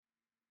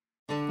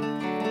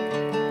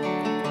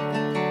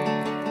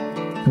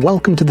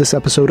Welcome to this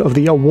episode of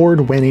the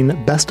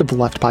award-winning Best of the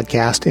Left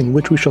podcast, in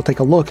which we shall take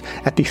a look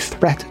at the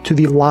threat to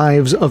the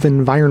lives of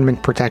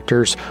environment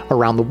protectors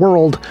around the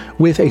world,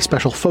 with a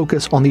special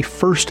focus on the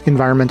first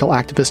environmental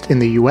activist in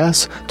the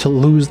US to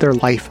lose their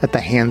life at the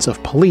hands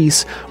of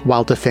police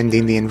while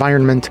defending the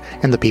environment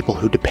and the people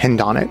who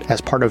depend on it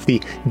as part of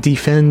the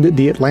Defend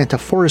the Atlanta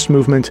Forest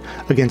movement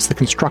against the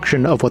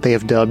construction of what they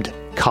have dubbed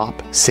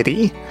Cop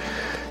City.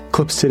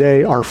 Clips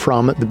today are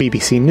from the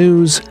BBC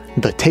News,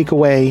 The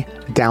Takeaway,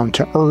 Down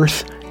to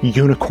Earth,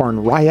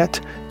 Unicorn Riot,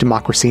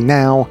 Democracy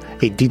Now!,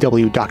 a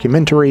DW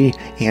documentary,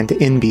 and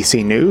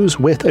NBC News,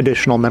 with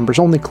additional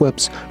members-only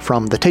clips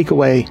from The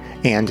Takeaway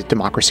and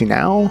Democracy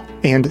Now!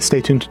 And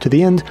stay tuned to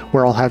the end,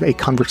 where I'll have a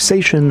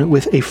conversation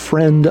with a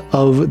friend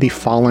of the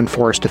fallen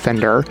forest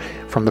defender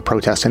from the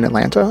protest in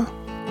Atlanta.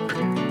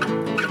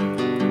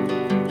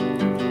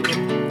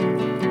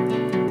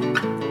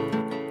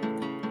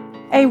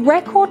 A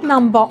record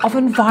number of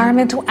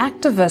environmental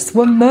activists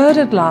were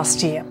murdered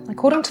last year.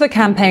 According to the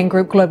campaign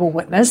group Global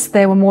Witness,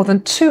 there were more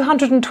than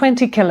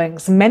 220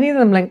 killings, many of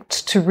them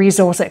linked to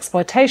resource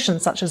exploitation,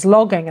 such as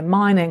logging and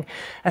mining.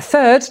 A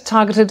third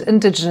targeted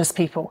indigenous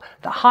people.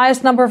 The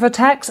highest number of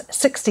attacks,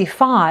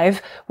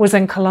 65, was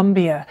in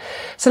Colombia.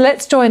 So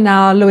let's join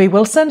now Louis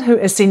Wilson, who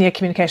is Senior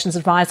Communications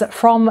Advisor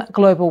from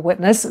Global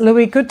Witness.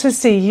 Louis, good to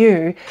see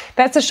you.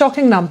 That's a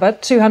shocking number,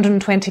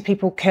 220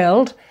 people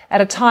killed, at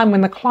a time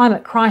when the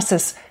climate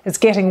crisis is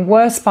getting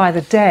worse by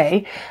the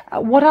day.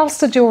 What else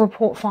did your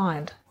report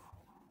find?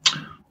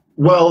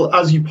 Well,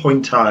 as you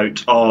point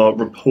out, our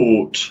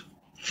report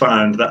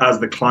found that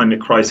as the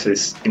climate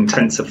crisis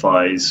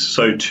intensifies,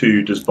 so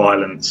too does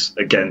violence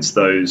against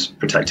those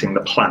protecting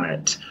the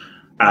planet.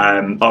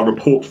 Our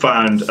report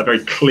found a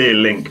very clear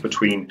link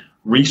between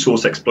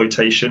resource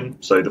exploitation,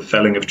 so the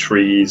felling of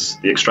trees,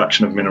 the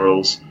extraction of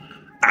minerals,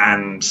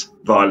 and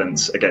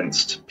violence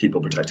against people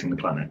protecting the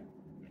planet.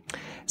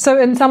 So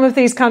in some of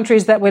these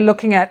countries that we're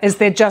looking at, is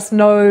there just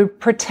no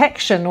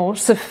protection or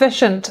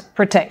sufficient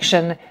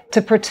protection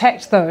to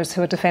protect those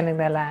who are defending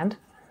their land?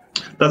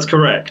 That's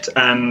correct.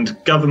 And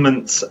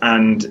governments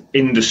and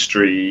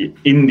industry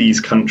in these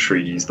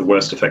countries, the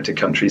worst affected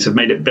countries, have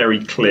made it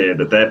very clear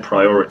that their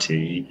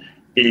priority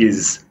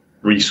is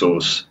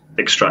resource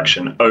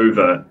extraction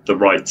over the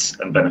rights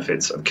and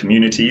benefits of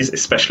communities,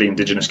 especially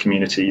indigenous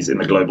communities in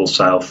the global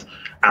south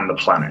and the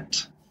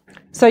planet.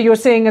 So you're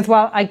seeing as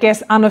well, I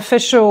guess,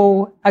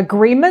 unofficial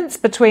agreements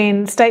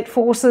between state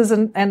forces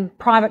and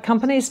private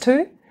companies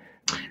too?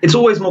 It's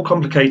always more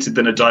complicated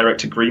than a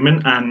direct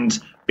agreement. And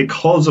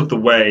because of the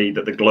way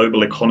that the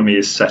global economy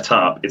is set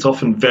up, it's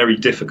often very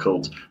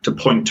difficult to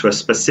point to a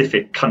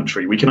specific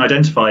country. We can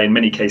identify in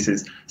many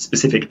cases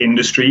specific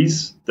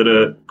industries that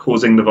are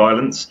causing the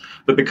violence.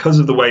 But because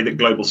of the way that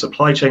global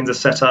supply chains are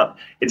set up,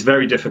 it's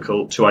very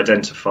difficult to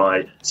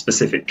identify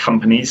specific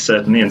companies,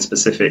 certainly, and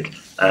specific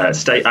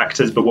state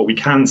actors. But what we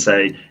can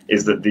say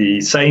is that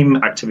the same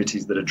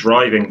activities that are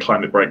driving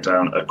climate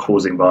breakdown are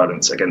causing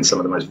violence against some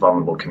of the most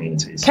vulnerable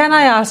communities. Can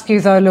I ask you,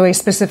 though, Louis,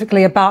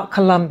 specifically about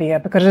Colombia,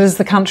 because it is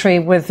the country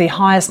with the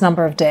highest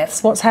number of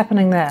deaths. What's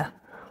happening there?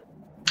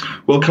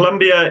 Well,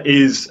 Colombia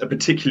is a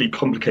particularly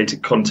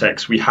complicated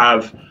context. We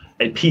have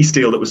a peace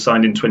deal that was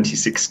signed in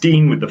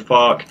 2016 with the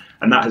FARC,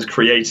 and that has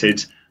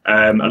created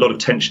a lot of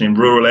tension in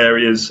rural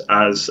areas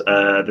as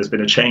there's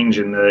been a change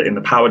in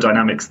the power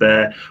dynamics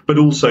there. But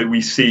also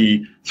we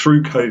see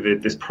through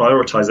COVID this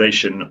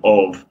prioritization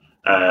of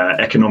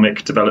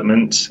economic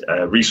development,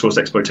 resource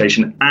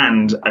exploitation,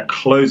 and a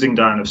closing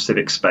down of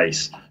civic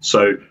space.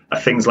 So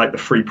things like the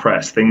free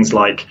press, things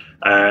like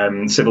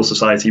civil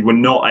society were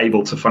not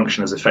able to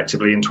function as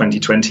effectively in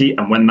 2020.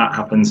 And when that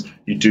happens,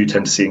 you do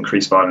tend to see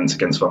increased violence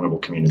against vulnerable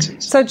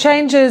communities. So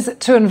changes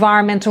to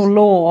environmental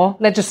law,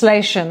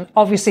 legislation,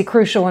 obviously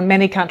crucial in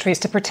many countries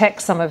to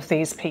protect some of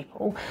these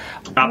people.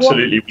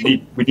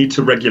 Absolutely. We need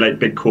to regulate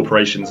big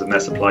corporations and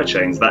their supply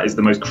chains. That is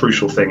the most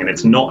crucial thing. And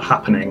it's not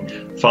happening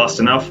fast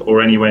enough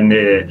or anywhere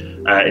near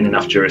in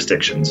enough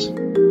jurisdictions.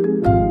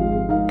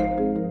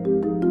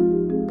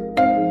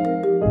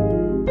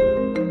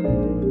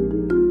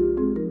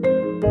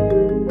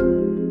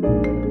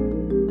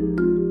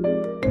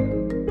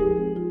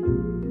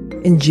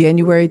 In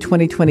January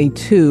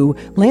 2022,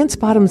 Lance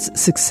Bottom's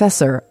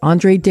successor,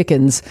 Andre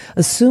Dickens,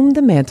 assumed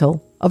the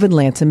mantle of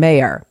Atlanta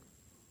mayor.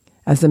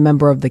 As a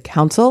member of the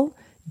council,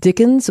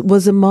 Dickens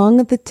was among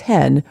the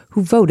 10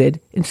 who voted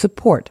in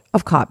support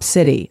of Cop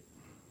City.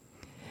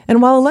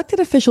 And while elected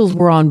officials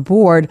were on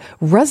board,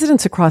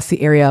 residents across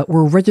the area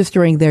were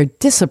registering their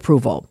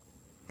disapproval.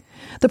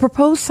 The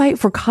proposed site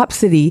for Cop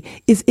City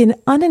is in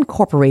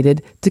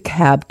unincorporated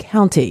DeKalb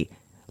County,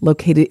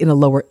 located in a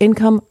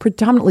lower-income,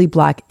 predominantly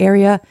Black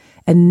area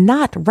and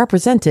not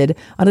represented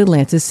on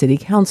Atlanta's city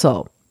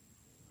council.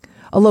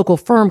 A local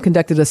firm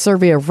conducted a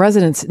survey of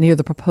residents near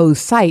the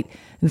proposed site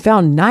and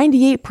found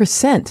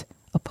 98%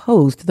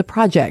 opposed the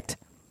project.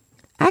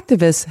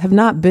 Activists have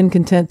not been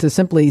content to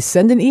simply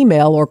send an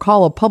email or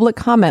call a public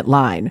comment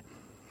line.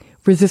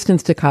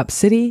 Resistance to Cop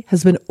City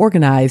has been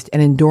organized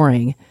and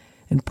enduring,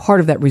 and part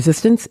of that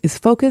resistance is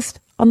focused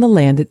on the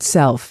land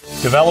itself.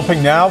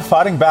 Developing now,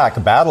 fighting back. A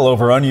battle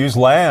over unused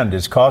land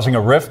is causing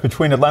a rift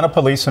between Atlanta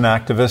police and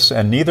activists,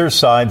 and neither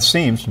side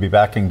seems to be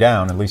backing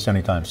down, at least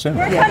anytime soon.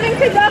 We're coming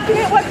to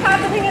document what's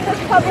happening in this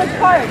public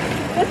park.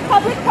 This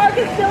public park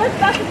is still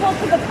accessible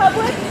to the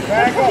public.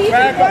 The police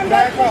informed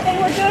us that they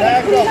were doing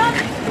a cleanup.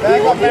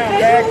 We will be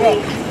visually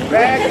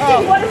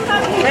witnessing what is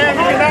happening.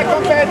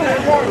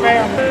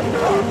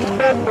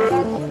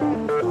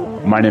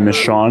 My name is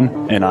Sean,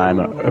 and I'm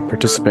a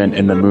participant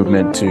in the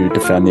movement to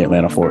defend the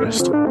Atlanta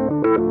forest.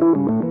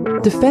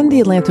 Defend the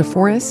Atlanta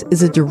Forest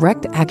is a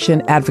direct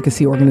action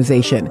advocacy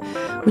organization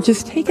which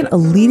has taken a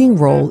leading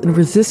role in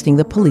resisting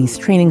the police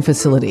training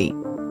facility.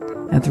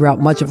 And throughout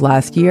much of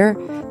last year,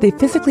 they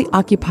physically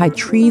occupied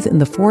trees in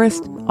the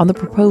forest on the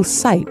proposed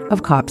site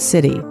of Cop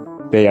City.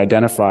 They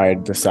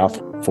identified the South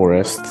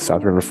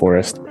River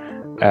Forest,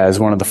 as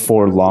one of the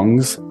 4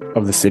 lungs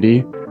of the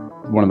city,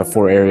 one of the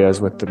 4 areas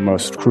with the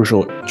most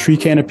crucial tree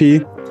canopy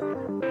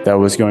that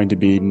was going to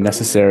be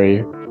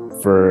necessary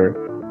for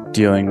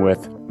dealing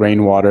with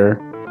rainwater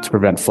to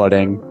prevent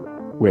flooding,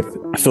 with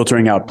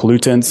filtering out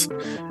pollutants,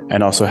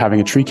 and also having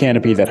a tree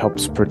canopy that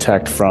helps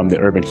protect from the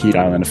urban heat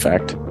island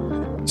effect.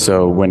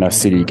 So when a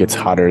city gets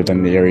hotter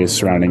than the areas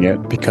surrounding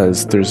it,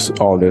 because there's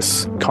all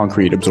this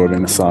concrete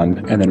absorbing the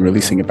sun and then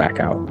releasing it back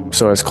out.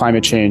 So as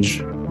climate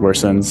change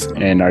worsens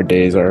and our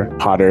days are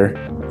hotter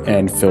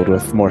and filled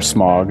with more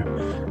smog,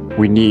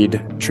 we need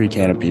tree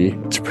canopy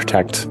to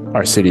protect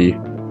our city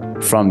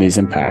from these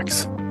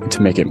impacts and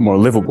to make it more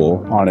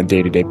livable on a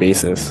day-to-day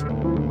basis.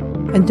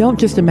 And don't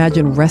just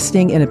imagine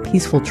resting in a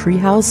peaceful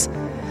treehouse.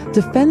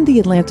 Defend the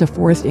Atlanta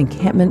Forest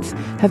encampments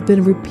have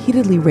been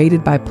repeatedly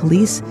raided by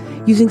police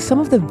using some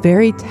of the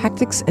very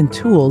tactics and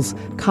tools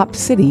Cop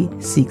City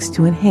seeks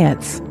to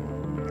enhance.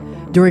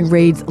 During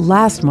raids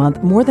last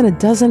month, more than a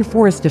dozen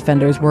forest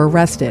defenders were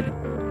arrested.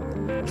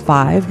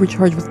 5 were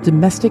charged with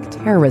domestic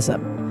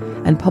terrorism,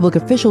 and public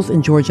officials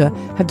in Georgia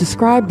have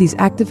described these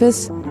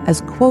activists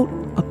as, quote,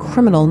 a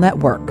criminal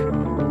network.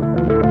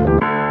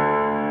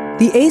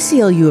 The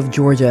ACLU of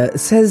Georgia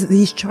says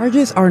these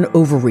charges are an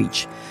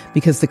overreach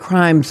because the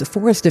crimes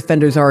forest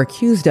defenders are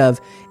accused of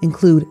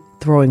include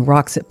throwing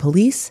rocks at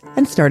police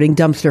and starting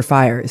dumpster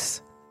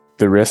fires.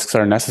 The risks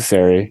are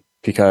necessary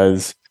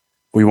because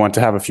we want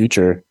to have a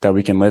future that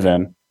we can live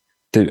in.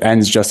 The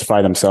ends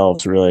justify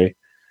themselves, really.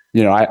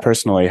 You know, I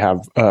personally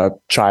have a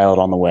child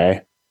on the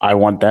way. I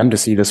want them to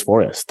see this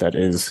forest that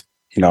is,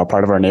 a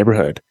part of our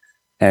neighborhood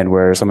and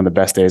where some of the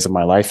best days of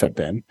my life have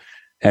been.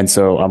 And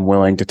so I'm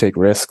willing to take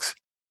risks.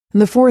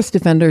 And the forest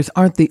defenders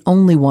aren't the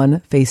only one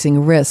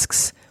facing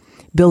risks.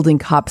 Building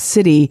Cop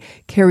City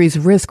carries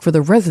risk for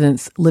the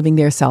residents living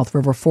near South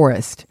River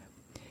Forest.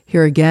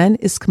 Here again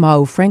is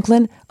Kamau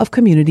Franklin of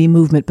Community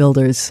Movement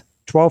Builders.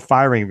 12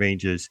 firing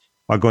ranges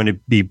are going to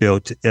be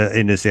built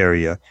in this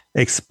area.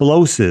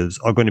 Explosives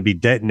are going to be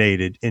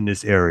detonated in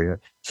this area.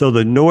 So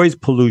the noise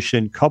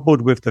pollution,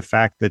 coupled with the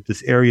fact that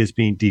this area is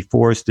being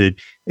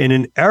deforested in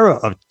an era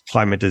of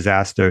climate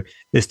disaster,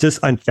 is just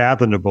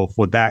unfathomable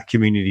for that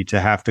community to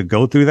have to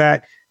go through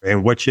that.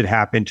 And what should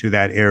happen to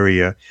that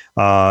area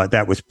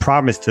that was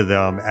promised to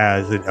them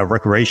as a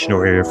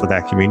recreational area for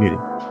that community.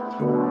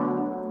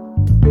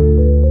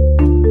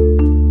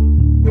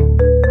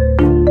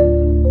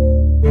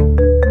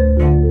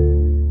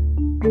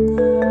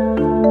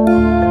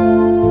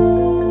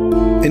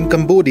 In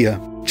Cambodia,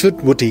 Chut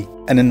Wuti,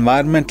 an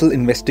environmental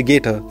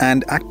investigator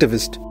and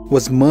activist,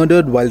 was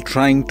murdered while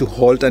trying to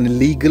halt an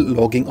illegal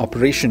logging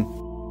operation.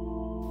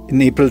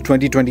 In April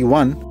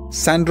 2021,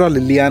 Sandra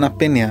Liliana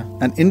Peña,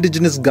 an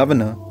indigenous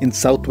governor in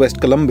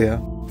southwest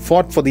Colombia,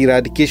 fought for the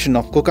eradication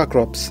of coca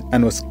crops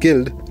and was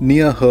killed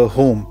near her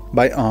home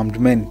by armed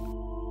men.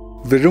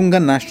 Virunga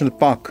National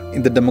Park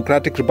in the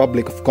Democratic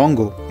Republic of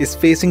Congo is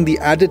facing the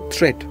added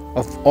threat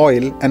of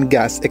oil and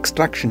gas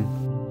extraction.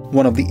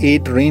 One of the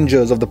 8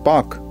 rangers of the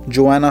park,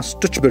 Joanna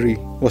Stutchbury,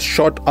 was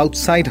shot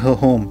outside her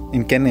home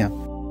in Kenya.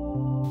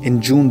 In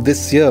June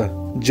this year,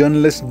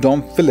 journalist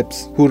Dom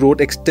Phillips, who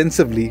wrote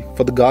extensively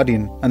for The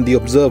Guardian and The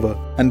Observer,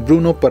 and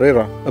Bruno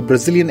Pereira, a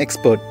Brazilian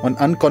expert on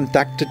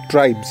uncontacted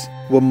tribes,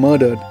 were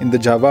murdered in the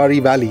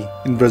Javari Valley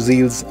in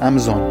Brazil's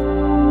Amazon.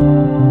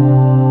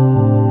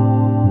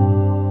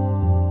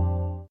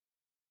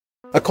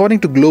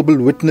 According to Global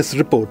Witness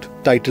report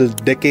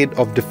titled Decade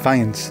of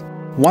Defiance,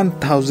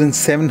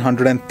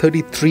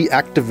 1,733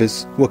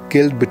 activists were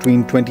killed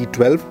between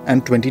 2012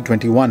 and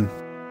 2021.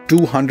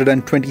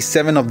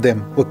 227 of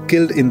them were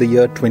killed in the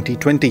year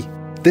 2020.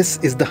 This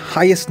is the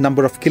highest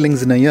number of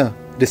killings in a year,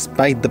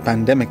 despite the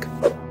pandemic.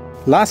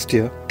 Last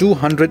year,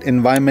 200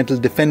 environmental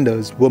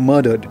defenders were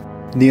murdered,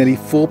 nearly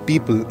 4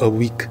 people a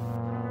week.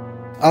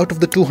 Out of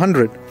the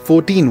 200,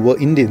 14 were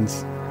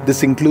Indians.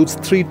 This includes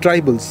 3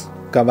 tribals,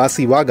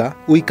 Kawasi Waga,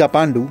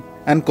 Uikapandu,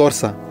 and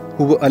Korsa,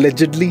 who were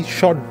allegedly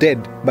shot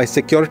dead by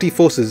security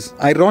forces,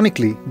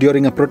 ironically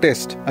during a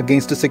protest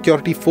against a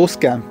security force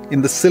camp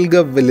in the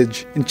Silgar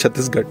village in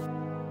Chhattisgarh.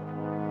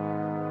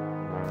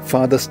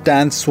 Father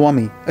Stan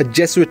Swami, a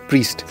Jesuit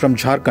priest from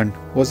Jharkhand,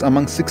 was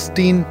among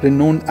 16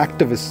 renowned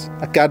activists,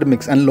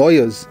 academics and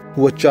lawyers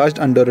who were charged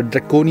under a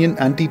draconian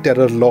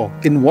anti-terror law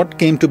in what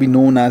came to be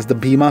known as the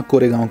Bhima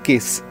Koregaon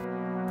case.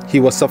 He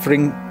was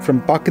suffering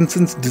from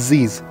Parkinson's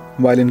disease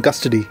while in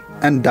custody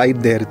and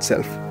died there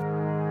itself.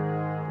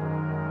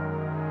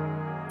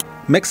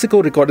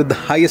 Mexico recorded the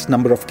highest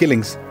number of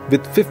killings,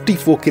 with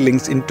 54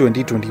 killings in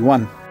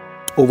 2021.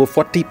 Over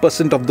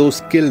 40% of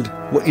those killed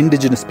were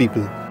indigenous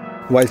people.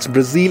 Whilst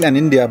Brazil and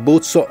India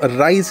both saw a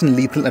rise in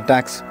lethal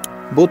attacks,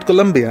 both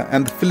Colombia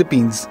and the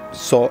Philippines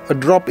saw a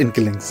drop in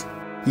killings.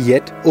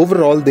 Yet,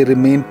 overall, they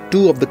remain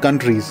two of the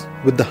countries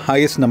with the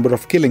highest number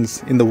of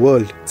killings in the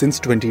world since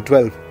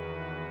 2012.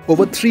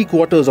 Over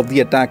 3/4 of the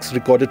attacks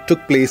recorded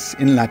took place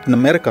in Latin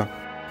America.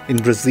 In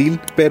Brazil,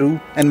 Peru,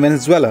 and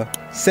Venezuela,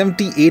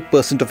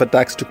 78% of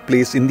attacks took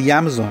place in the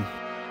Amazon.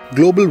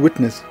 Global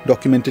Witness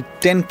documented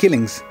 10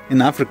 killings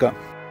in Africa.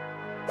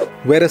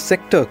 Where a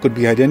sector could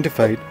be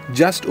identified,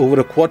 just over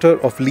a quarter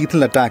of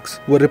lethal attacks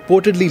were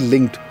reportedly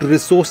linked to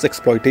resource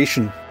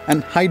exploitation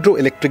and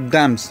hydroelectric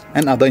dams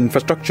and other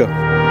infrastructure.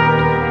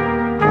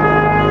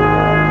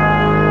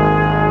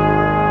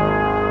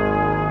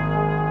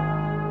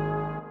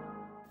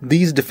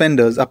 These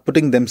defenders are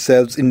putting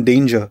themselves in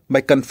danger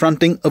by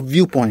confronting a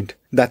viewpoint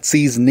that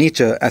sees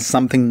nature as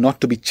something not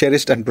to be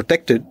cherished and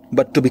protected,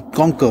 but to be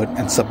conquered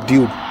and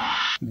subdued.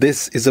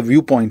 This is a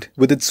viewpoint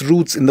with its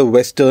roots in the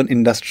Western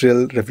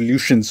industrial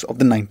revolutions of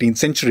the 19th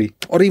century,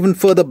 or even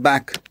further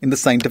back in the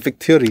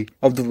scientific theory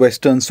of the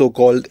Western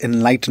so-called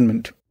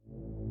Enlightenment.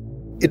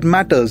 It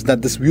matters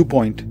that this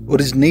viewpoint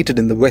originated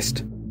in the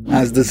West.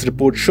 As this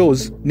report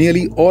shows,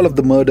 nearly all of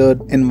the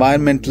murdered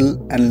environmental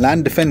and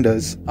land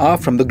defenders are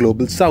from the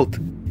Global South.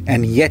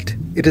 And yet,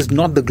 it is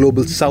not the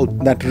Global South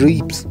that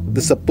reaps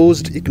the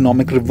supposed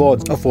economic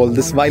rewards of all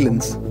this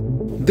violence.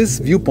 This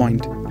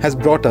viewpoint has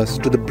brought us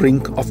to the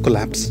brink of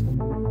collapse.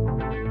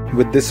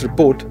 With this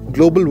report,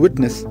 Global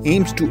Witness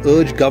aims to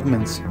urge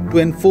governments to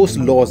enforce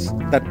laws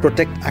that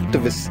protect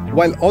activists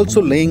while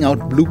also laying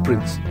out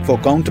blueprints for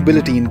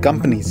accountability in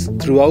companies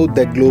throughout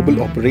their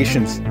global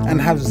operations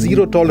and have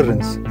zero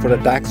tolerance for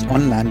attacks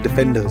on land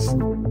defenders.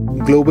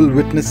 Global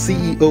Witness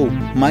CEO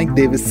Mike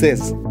Davis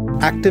says,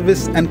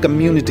 activists and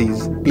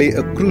communities play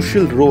a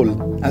crucial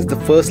role as the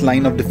first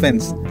line of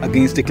defense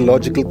against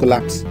ecological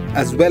collapse,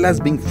 as well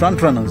as being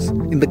frontrunners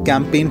in the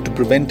campaign to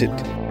prevent it.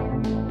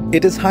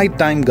 It is high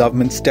time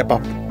governments step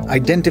up,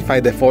 identify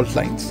their fault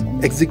lines,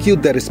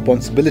 execute their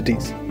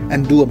responsibilities,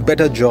 and do a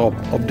better job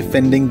of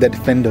defending their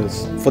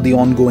defenders for the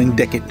ongoing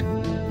decade.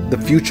 The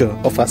future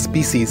of our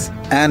species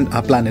and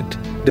our planet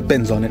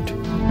depends on it.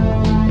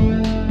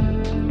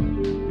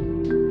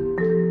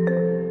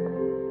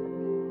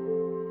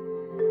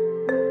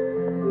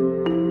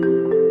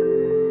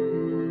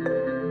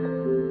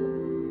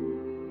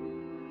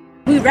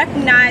 We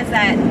recognize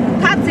that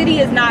Cop City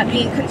is not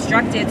being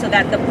constructed so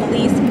that the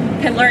police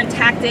can learn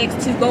tactics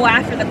to go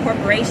after the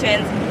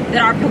corporations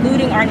that are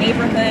polluting our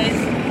neighborhoods,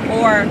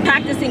 or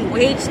practicing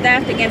wage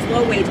theft against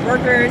low-wage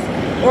workers,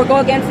 or go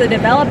against the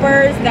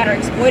developers that are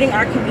exploiting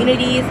our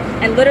communities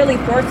and literally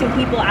forcing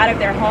people out of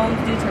their homes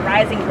due to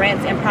rising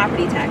rents and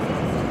property taxes.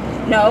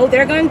 No,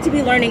 they're going to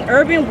be learning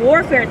urban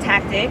warfare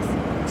tactics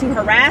to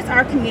harass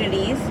our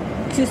communities,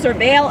 to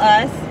surveil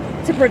us,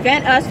 to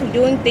prevent us from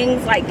doing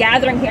things like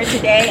gathering here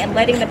today and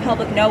letting the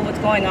public know what's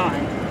going on.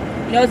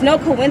 You know, it's no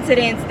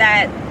coincidence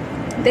that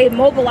they've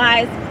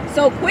mobilized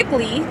so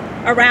quickly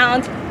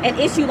around an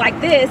issue like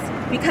this,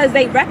 because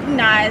they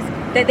recognize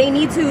that they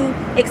need to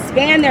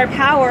expand their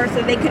power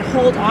so they can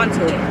hold on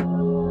to it.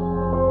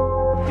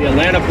 The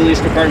Atlanta Police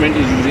Department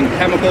is using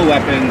chemical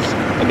weapons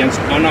against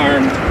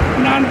unarmed,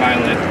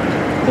 nonviolent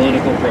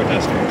political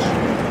protesters.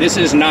 This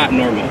is not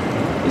normal.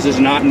 This is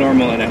not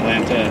normal in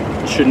Atlanta.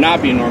 It should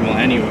not be normal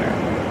anywhere.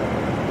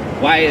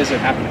 Why is it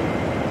happening?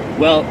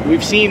 Well,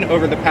 we've seen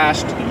over the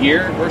past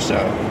year or so,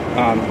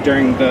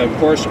 during the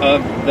course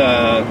of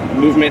the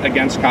movement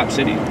against Cop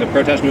City, the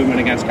protest movement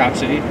against Cop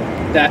City,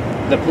 that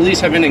the police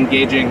have been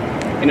engaging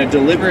in a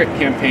deliberate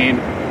campaign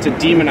to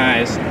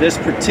demonize this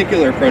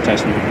particular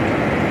protest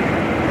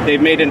movement.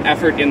 They've made an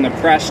effort in the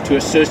press to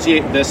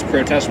associate this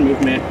protest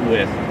movement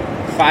with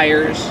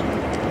fires.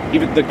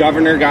 Even the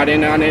governor got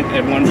in on it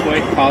at one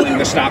point, calling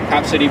the Stop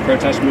Cop City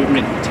protest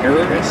movement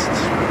terrorists.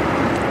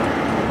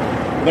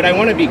 But I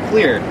want to be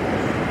clear,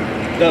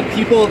 the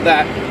people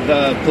that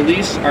the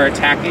police are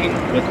attacking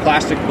with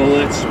plastic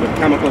bullets, with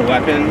chemical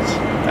weapons,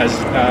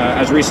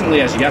 as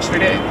recently as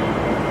yesterday,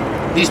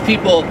 these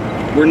people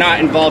were not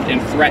involved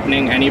in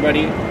threatening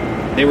anybody.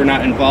 They were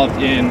not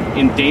involved in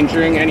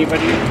endangering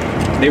anybody.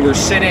 They were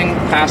sitting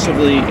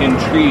passively in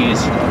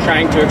trees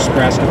trying to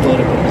express a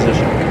political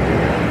position.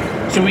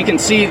 So we can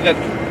see that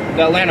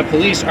the Atlanta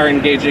police are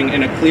engaging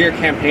in a clear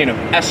campaign of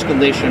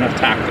escalation of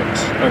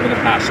tactics over the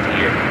past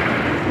year.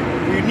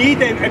 We need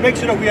to make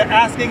sure that we are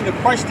asking the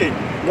question,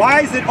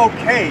 why is it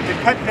okay to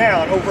cut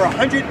down over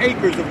 100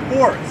 acres of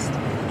forest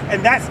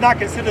and that's not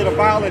considered a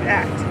violent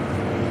act?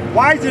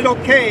 Why is it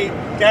okay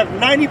to have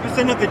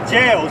 90% of the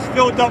jails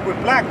filled up with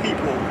black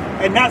people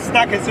and that's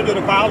not considered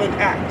a violent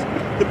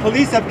act. The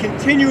police have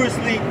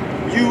continuously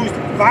used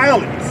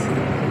violence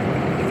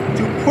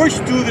to push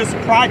through this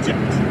project.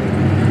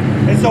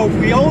 And so if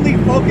we only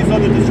focus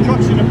on the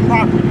destruction of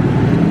property,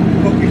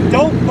 but we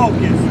don't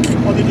focus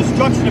on the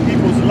destruction of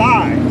people's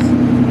lives,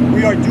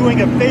 we are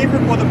doing a favor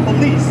for the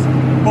police,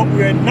 but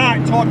we are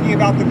not talking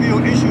about the real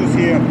issues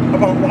here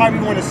about why we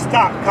want to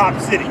stop Cop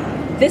City.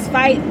 This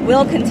fight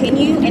will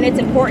continue, and it's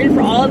important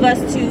for all of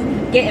us to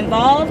get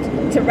involved,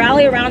 to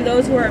rally around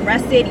those who were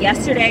arrested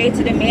yesterday,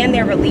 to demand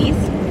their release,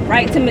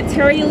 right? To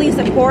materially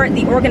support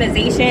the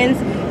organizations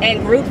and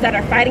groups that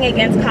are fighting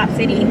against Cop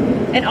City,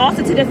 and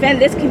also to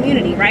defend this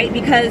community, right?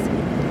 Because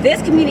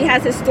this community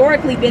has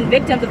historically been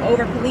victims of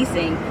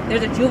over-policing.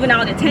 There's a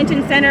juvenile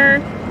detention center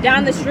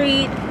down the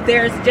street.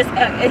 There's just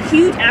a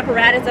huge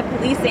apparatus of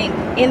policing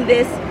in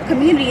this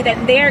community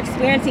that they're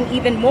experiencing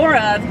even more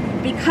of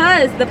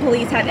because the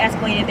police have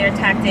escalated their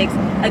tactics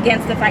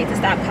against the fight to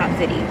stop Cop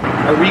City.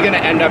 Are we going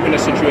to end up in a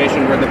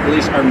situation where the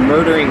police are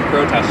murdering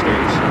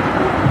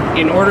protesters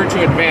in order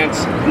to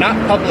advance not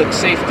public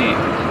safety,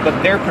 but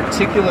their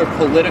particular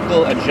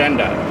political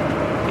agenda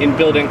in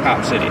building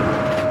Cop City?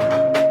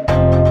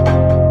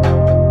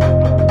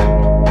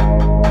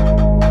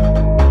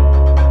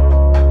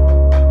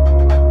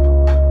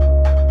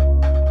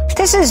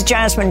 This is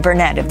Jasmine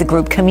Burnett of the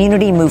group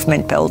Community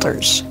Movement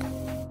Builders.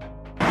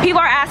 People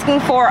are asking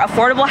for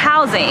affordable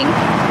housing,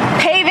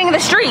 paving the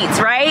streets,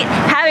 right?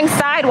 Having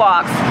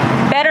sidewalks,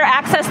 better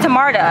access to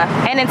MARTA.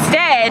 And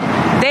instead,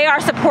 they are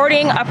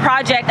supporting a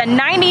project, a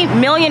 $90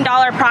 million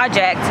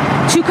project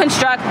to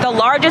construct the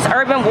largest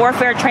urban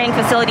warfare training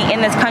facility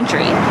in this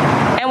country.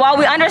 And while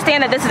we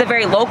understand that this is a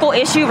very local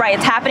issue, right,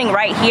 it's happening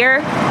right here,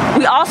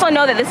 we also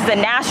know that this is a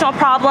national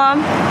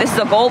problem, this is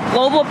a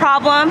global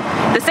problem.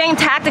 The same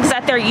tactics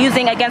that they're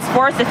using against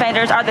forest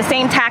defenders are the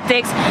same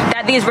tactics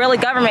that the Israeli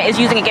government is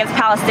using against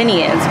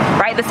Palestinians,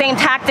 right? The same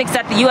tactics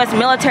that the U.S.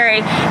 military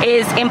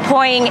is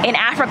employing in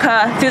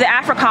Africa through the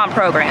AFRICOM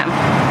program,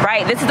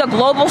 right? This is a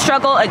global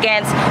struggle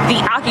against the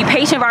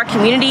occupation of our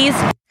communities.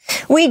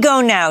 We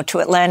go now to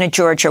Atlanta,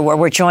 Georgia, where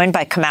we're joined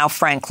by Kamau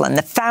Franklin,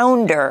 the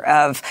founder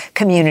of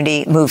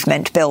Community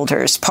Movement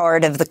Builders,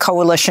 part of the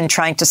coalition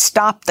trying to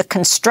stop the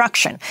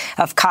construction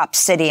of Cop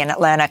City in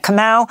Atlanta.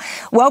 Kamau,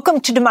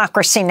 welcome to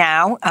Democracy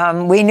Now!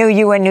 We knew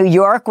you in New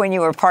York when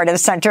you were part of the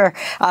Center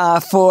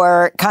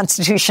for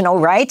Constitutional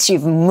Rights.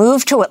 You've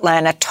moved to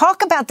Atlanta.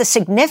 Talk about the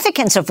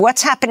significance of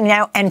what's happening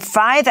now and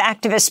 5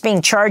 activists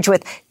being charged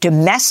with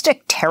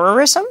domestic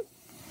terrorism.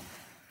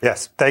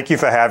 Yes, thank you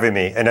for having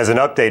me. And as an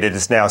update, it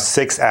is now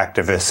 6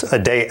 activists. A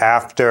day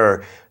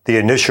after the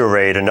initial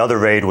raid, another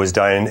raid was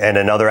done and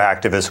another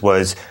activist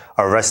was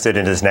arrested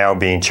and is now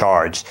being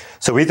charged.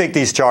 So we think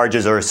these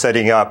charges are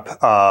setting up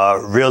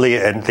really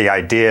the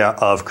idea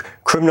of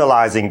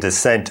criminalizing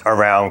dissent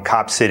around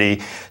Cop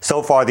City.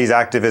 So far, these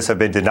activists have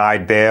been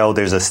denied bail.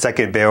 There's a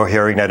second bail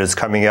hearing that is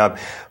coming up.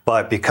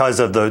 But because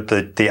of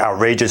the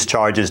outrageous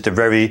charges, the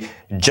very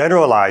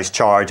generalized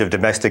charge of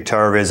domestic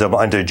terrorism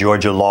under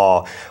Georgia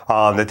law,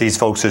 that these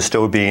folks are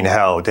still being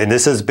held. And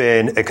this has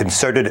been a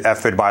concerted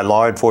effort by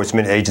law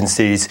enforcement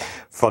agencies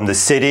from the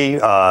city,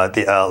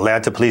 the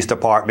Atlanta Police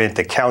Department,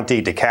 the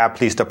county, DeKalb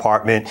Police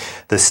Department,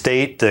 the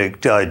state,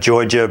 the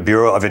Georgia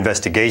Bureau of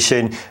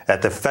Investigation.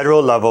 At the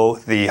federal level,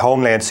 the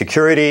Homeland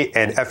Security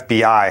and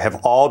FBI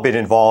have all been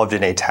involved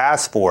in a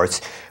task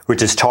force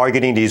which is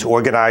targeting these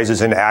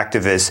organizers and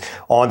activists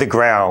on the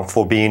ground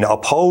for being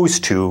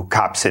opposed to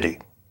Cop City.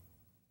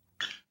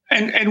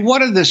 And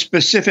what are the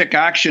specific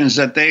actions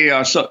that they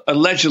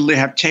allegedly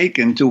have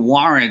taken to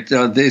warrant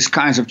these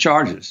kinds of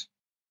charges?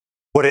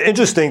 Well, the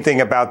interesting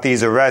thing about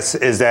these arrests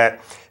is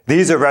that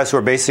these arrests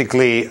were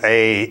basically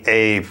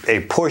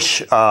a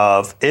push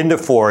in the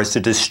forest to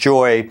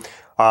destroy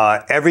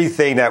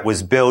everything that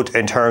was built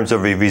in terms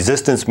of a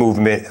resistance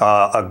movement,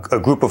 a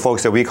group of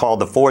folks that we call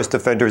the forest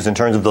defenders in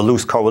terms of the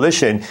loose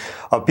coalition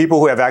of people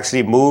who have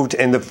actually moved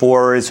in the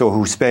forest or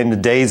who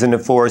spend days in the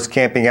forest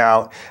camping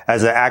out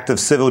as an act of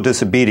civil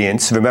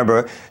disobedience.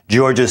 Remember,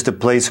 Georgia's the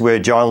place where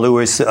John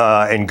Lewis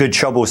and Good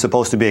Trouble is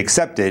supposed to be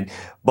accepted.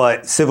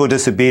 But civil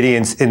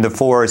disobedience in the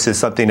forest is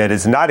something that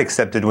is not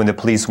accepted when the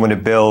police want to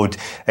build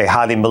a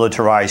highly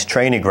militarized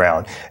training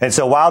ground. And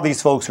so while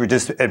these folks were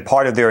just a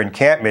part of their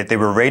encampment, they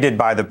were raided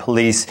by the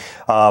police,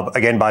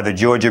 again, by the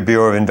Georgia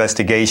Bureau of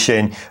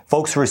Investigation.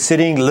 Folks were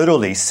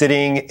literally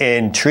sitting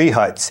in tree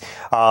huts,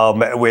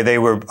 where they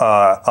were,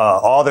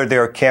 all of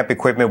their camp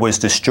equipment was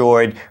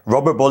destroyed.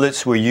 Rubber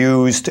bullets were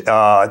used.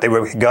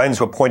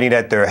 Guns were pointing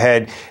at their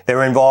head. They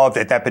were involved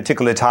at that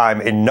particular time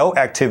in no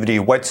activity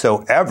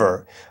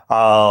whatsoever.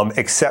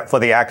 Except for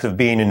the act of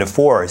being in the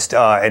forest.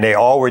 And they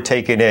all were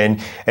taken in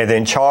and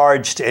then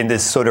charged in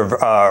this sort of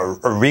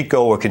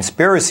RICO or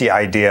conspiracy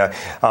idea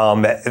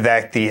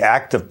that the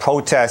act of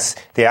protest,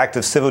 the act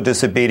of civil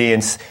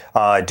disobedience,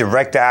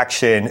 direct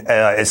action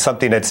is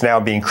something that's now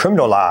being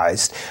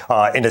criminalized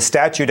in a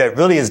statute that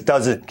really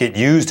doesn't get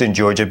used in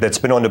Georgia, that's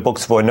been on the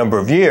books for a number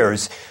of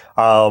years.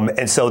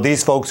 And so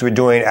these folks were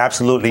doing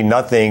absolutely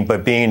nothing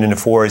but being in the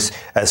forest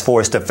as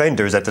forest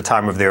defenders at the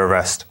time of their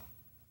arrest.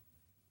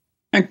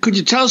 And could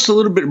you tell us a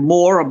little bit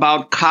more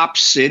about Cop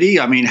City?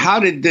 I mean, how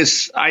did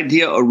this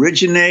idea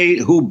originate?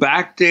 Who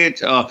backed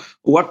it?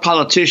 What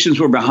politicians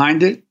were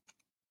behind it?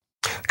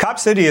 Cop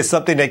City is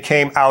something that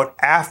came out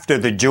after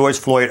the George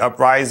Floyd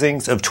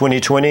uprisings of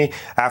 2020.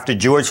 After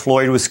George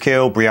Floyd was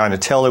killed, Breonna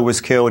Taylor was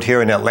killed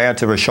here in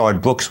Atlanta,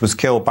 Rayshard Brooks was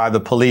killed by the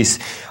police.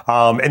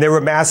 And there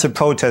were massive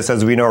protests,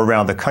 as we know,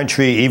 around the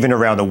country, even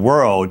around the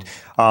world,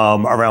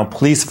 around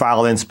police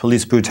violence,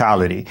 police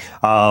brutality.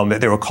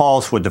 There were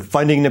calls for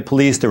defunding the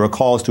police. There were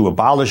calls to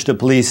abolish the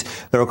police.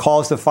 There were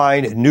calls to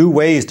find new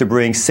ways to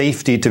bring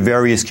safety to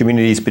various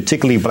communities,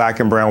 particularly black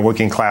and brown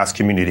working class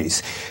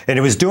communities. And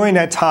it was during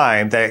that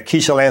time that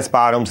Keisha Lance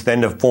Bottoms,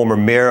 then the former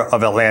mayor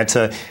of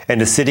Atlanta, and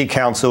the city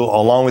council,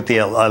 along with the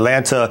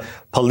Atlanta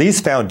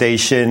Police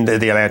Foundation, the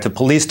Atlanta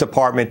Police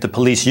Department, the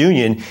police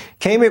union,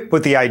 came up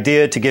with the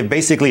idea to give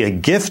basically a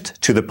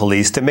gift to the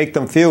police to make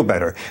them feel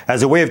better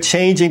as a way of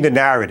changing the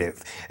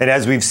narrative. And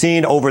as we've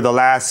seen over the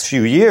last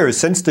few years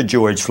since the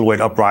George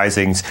Floyd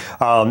uprisings,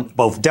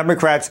 both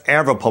Democrats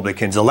and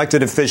Republicans,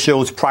 elected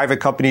officials,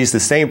 private companies, the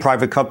same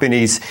private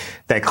companies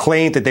that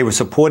claimed that they were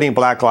supporting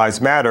Black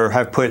Lives Matter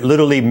have put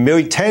literally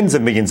tens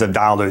of millions of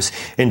dollars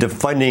into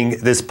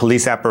funding this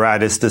police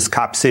apparatus, this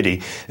Cop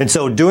City. And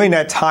so during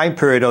that time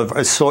period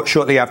of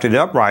shortly after the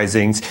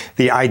uprisings,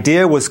 the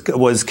idea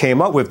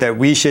came up with that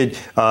we should,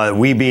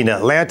 we being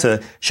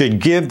Atlanta, should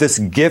give this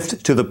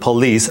gift to the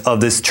police of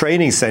this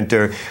training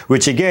center,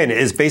 which again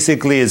is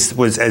basically,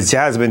 as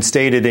Jasmine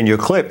stated in your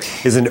clip,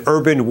 is an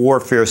urban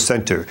warfare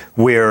center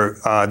where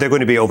there are going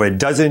to be over a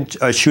dozen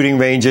shooting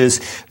ranges.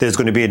 There's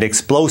going to be an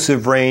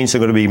explosive range. There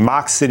are going to be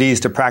mock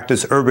cities to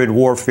practice urban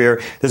warfare.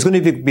 There's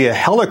going to be a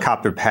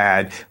helicopter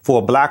pad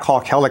for Black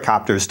Hawk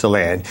helicopters to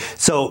land.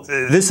 So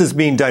this is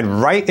being done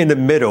right in the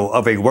middle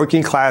of a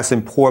working class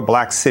and poor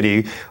black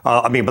city,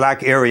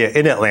 black area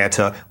in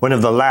Atlanta, one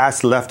of the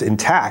last left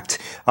intact.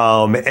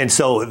 And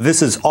so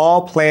this is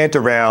all planned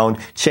around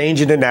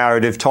changing the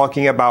narrative,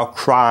 talking about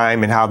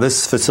crime and how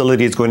this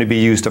facility is going to be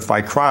used to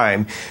fight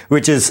crime,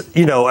 which is,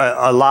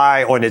 a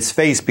lie on its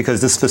face,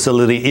 because this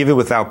facility, even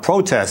without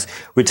protest,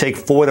 would take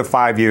 4 to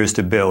 5 years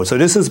to build. So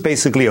this is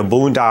basically a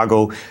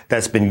boondoggle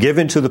that's been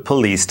given to the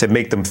police to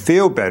make them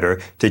feel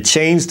better, to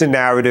change the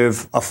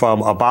narrative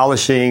from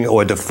abolishing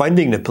or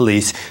defunding the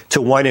police to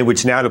one in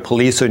which now the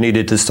police are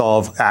needed to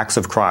solve acts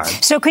of crime.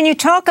 So can you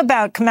talk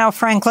about, Kamau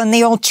Franklin,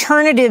 the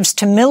alternatives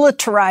to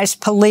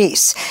militarized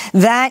police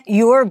that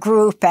your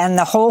group and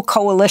the whole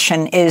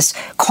coalition is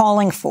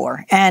calling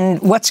for,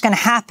 and what's going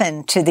to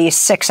happen to these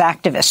 6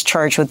 activists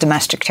charged with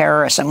domestic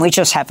terrorism? We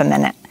just have a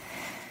minute.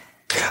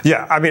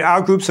 Yeah,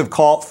 our groups have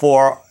called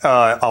for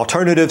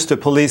alternatives to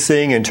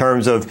policing in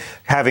terms of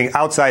having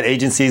outside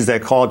agencies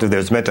that call if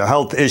there's mental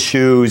health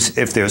issues,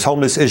 if there's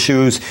homeless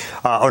issues.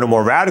 On a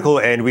more radical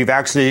end, we've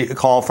actually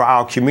called for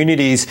our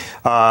communities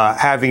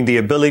having the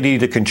ability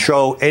to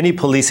control any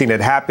policing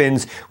that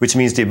happens, which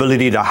means the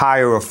ability to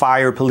hire or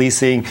fire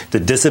policing, to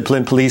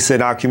discipline police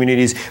in our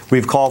communities.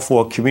 We've called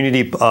for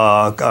community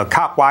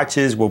cop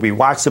watches, where we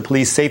watch the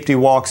police, safety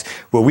walks,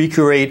 where we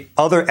create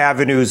other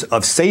avenues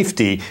of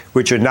safety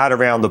which are not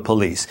around the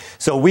police.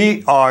 So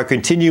we are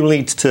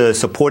continually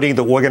supporting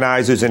the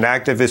organizers and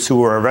activists who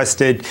were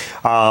arrested.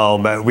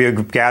 We are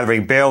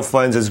gathering bail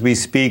funds as we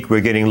speak.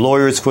 We're getting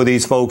lawyers for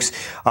these folks.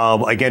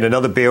 Again,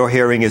 another bail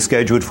hearing is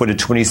scheduled for the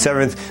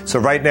 27th. So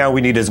right now we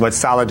need as much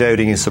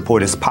solidarity and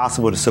support as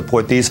possible to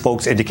support these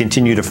folks and to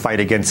continue to fight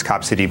against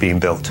Cop City being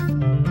built.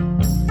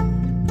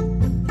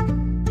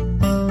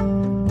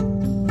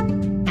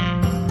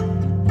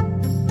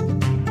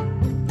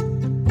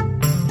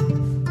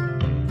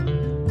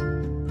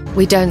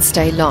 We don't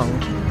stay long.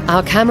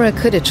 Our camera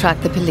could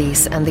attract the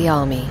police and the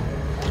army.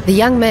 The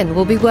young men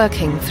will be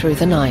working through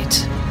the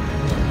night.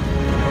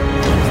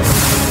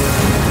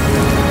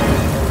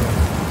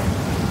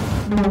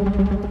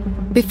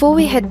 Before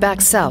we head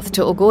back south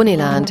to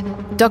Ogoniland,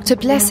 Dr.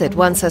 Blessed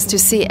wants us to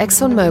see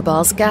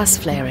ExxonMobil's gas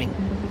flaring,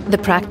 the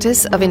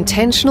practice of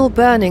intentional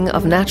burning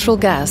of natural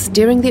gas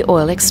during the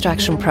oil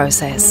extraction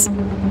process.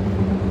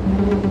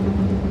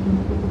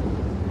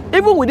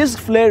 Even with this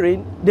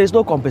flaring, there's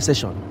no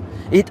compensation.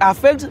 It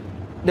affects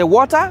the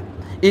water,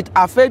 it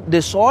affects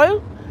the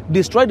soil,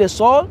 destroys the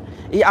soil,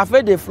 it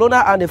affects the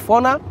flora and the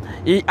fauna,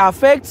 it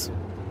affects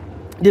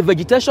the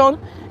vegetation,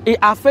 it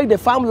affects the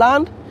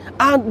farmland,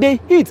 and the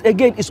heat,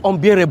 again, is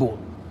unbearable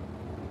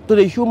to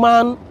the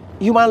human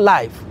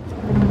life.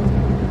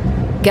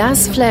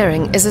 Gas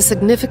flaring is a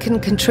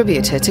significant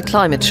contributor to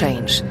climate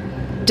change.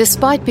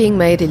 Despite being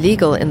made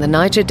illegal in the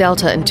Niger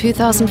Delta in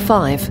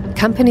 2005,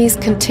 companies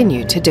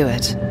continue to do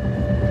it.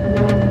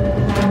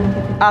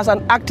 As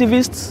an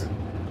activist,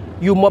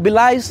 you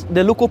mobilize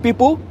the local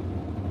people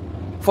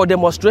for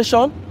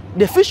demonstration.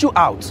 They fish you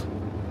out.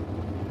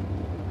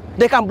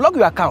 They can block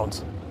your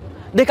account.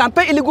 They can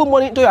pay illegal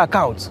money into your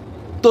account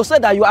to say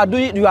that you are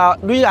doing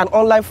an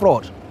online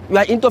fraud. You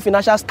are into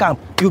financial scam.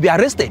 You'll be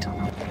arrested.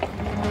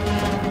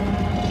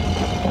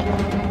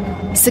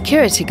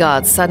 Security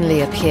guards suddenly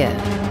appear,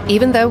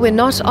 even though we're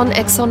not on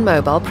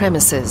ExxonMobil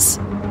premises.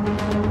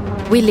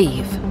 We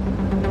leave.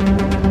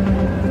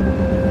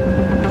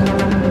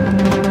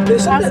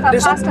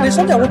 There's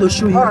something I want to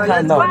show you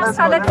right now.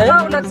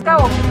 Let's go.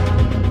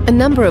 A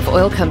number of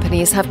oil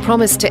companies have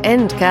promised to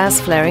end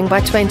gas flaring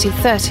by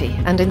 2030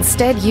 and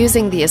instead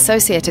using the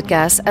associated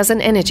gas as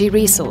an energy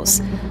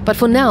resource. But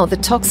for now, the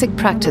toxic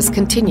practice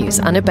continues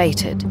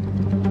unabated.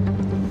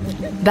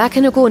 Back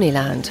in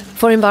Ogoniland,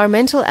 for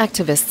environmental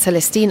activist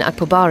Celestine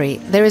Akpobari,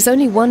 there is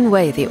only one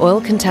way the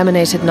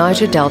oil-contaminated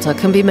Niger Delta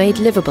can be made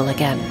livable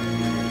again.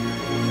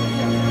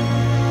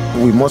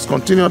 We must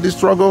continue this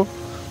struggle,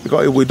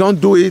 because if we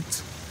don't do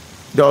it,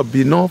 there will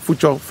be no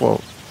future for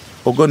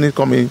Ogoni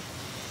coming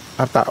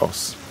after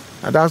us.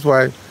 And that's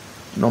why,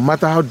 no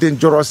matter how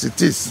dangerous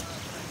it is,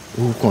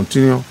 we will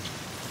continue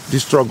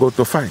this struggle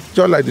to fight.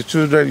 Just like the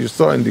children you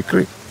saw in the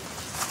creek,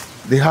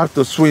 they have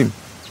to swim,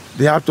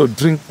 they have to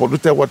drink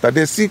polluted water.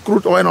 They see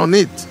crude oil on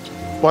it,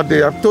 but they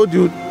have told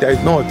you there is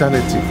no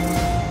alternative.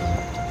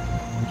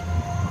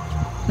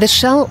 The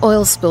Shell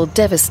oil spill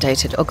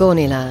devastated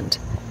Ogoniland,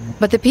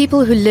 but the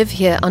people who live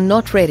here are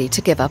not ready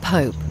to give up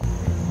hope.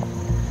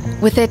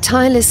 With their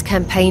tireless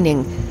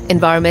campaigning,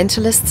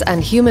 environmentalists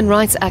and human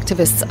rights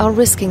activists are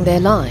risking their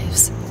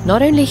lives,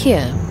 not only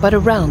here, but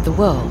around the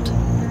world.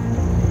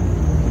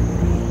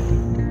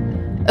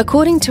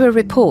 According to a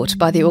report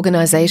by the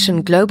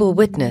organization Global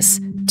Witness,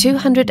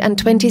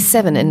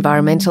 227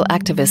 environmental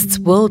activists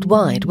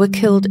worldwide were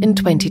killed in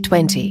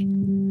 2020.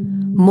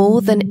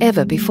 More than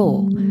ever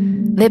before.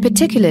 They're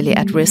particularly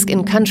at risk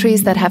in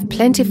countries that have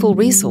plentiful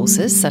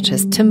resources such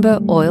as timber,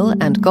 oil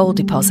and gold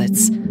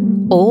deposits,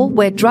 or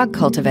where drug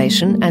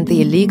cultivation and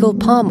the illegal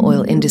palm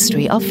oil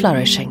industry are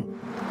flourishing.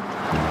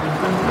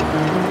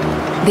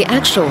 The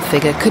actual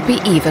figure could be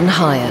even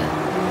higher.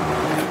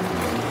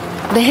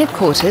 The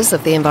headquarters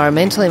of the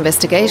environmental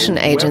investigation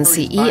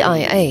agency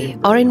EIA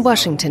are in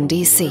Washington,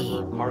 D.C.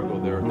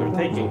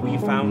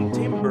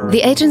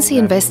 The agency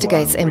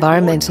investigates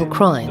environmental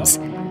crimes,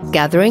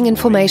 gathering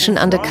information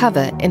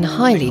undercover in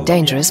highly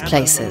dangerous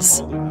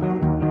places.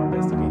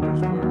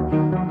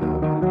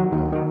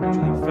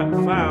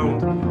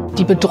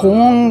 The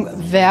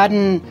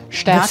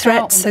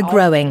threats are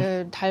growing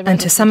and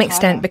to some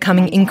extent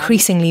becoming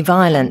increasingly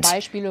violent.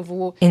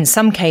 In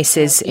some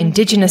cases,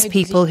 indigenous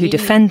people who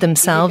defend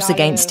themselves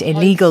against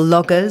illegal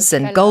loggers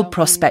and gold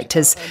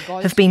prospectors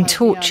have been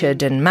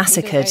tortured and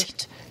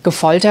massacred.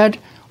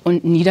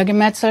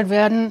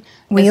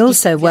 We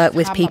also work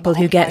with people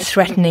who get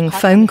threatening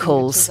phone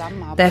calls.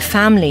 Their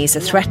families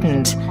are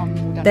threatened.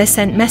 They're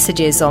sent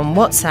messages on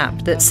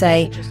WhatsApp that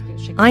say,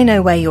 "I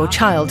know where your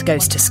child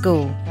goes to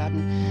school."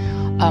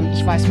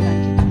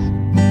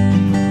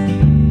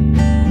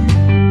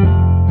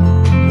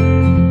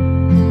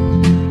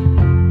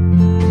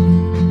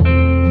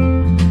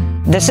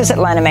 This is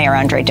Atlanta Mayor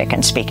Andre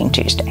Dickens speaking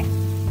Tuesday.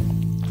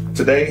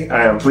 Today,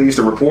 I am pleased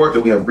to report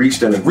that we have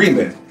reached an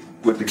agreement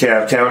with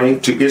DeKalb County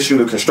to issue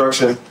the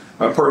construction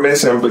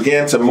permits and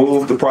begin to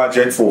move the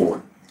project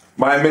forward.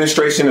 My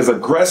administration is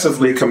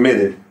aggressively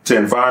committed to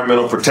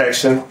environmental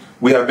protection.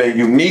 We have been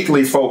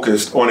uniquely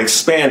focused on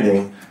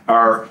expanding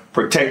our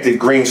protected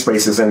green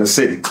spaces in the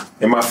city.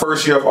 In my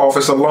first year of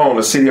office alone,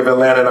 the City of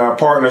Atlanta and our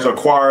partners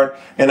acquired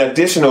an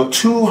additional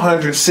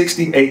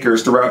 260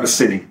 acres throughout the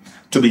city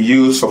to be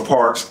used for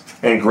parks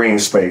and green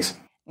space.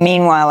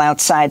 Meanwhile,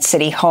 outside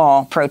City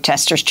Hall,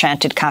 protesters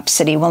chanted Cop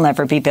City will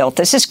never be built.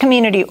 This is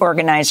community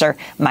organizer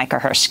Micah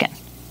Herskin.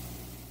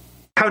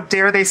 How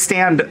dare they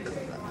stand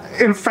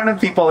in front of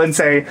people and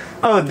say,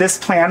 oh, this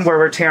plan where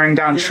we're tearing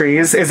down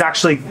trees is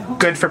actually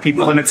good for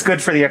people and it's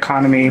good for the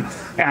economy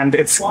and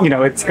it's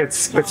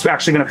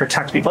actually going to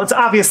protect people. It's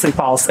obviously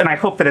false, and I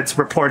hope that it's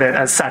reported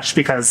as such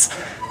because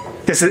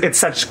it's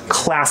such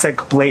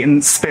classic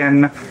blatant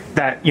spin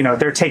that,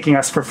 they're taking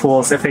us for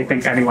fools if they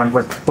think anyone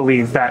would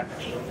believe that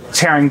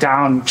tearing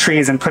down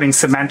trees and putting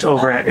cement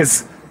over it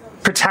is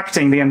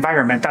protecting the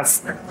environment.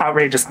 That's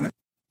outrageous.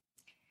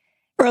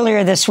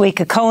 Earlier this week,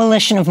 a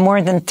coalition of more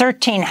than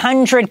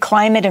 1,300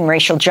 climate and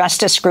racial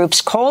justice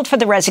groups called for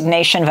the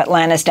resignation of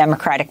Atlanta's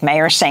Democratic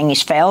mayor, saying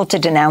he's failed to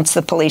denounce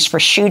the police for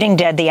shooting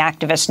dead the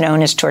activist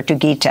known as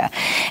Tortuguita,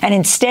 and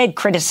instead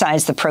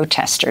criticized the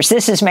protesters.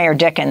 This is Mayor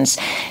Dickens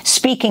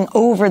speaking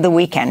over the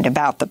weekend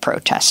about the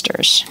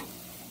protesters.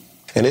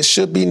 And it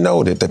should be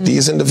noted that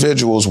these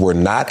individuals were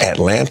not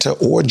Atlanta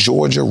or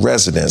Georgia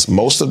residents.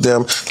 Most of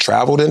them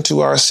traveled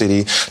into our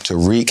city to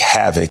wreak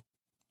havoc.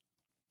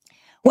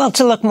 Well,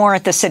 to look more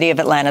at the city of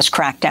Atlanta's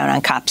crackdown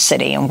on Cop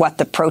City and what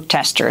the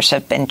protesters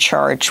have been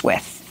charged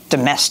with,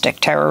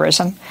 domestic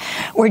terrorism,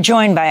 we're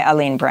joined by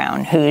Aline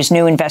Brown, whose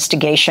new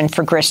investigation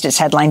for Grista's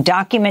headline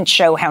documents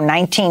show how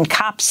 19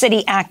 Cop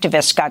City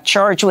activists got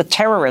charged with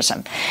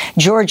terrorism.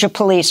 Georgia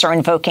police are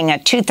invoking a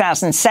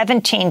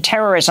 2017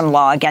 terrorism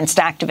law against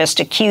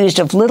activists accused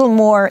of little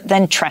more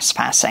than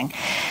trespassing.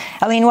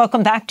 Aline,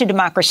 welcome back to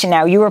Democracy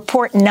Now! You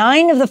report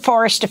 9 of the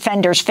forest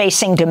defenders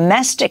facing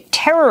domestic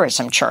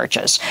terrorism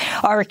charges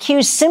are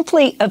accused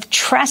simply of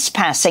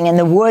trespassing in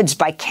the woods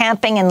by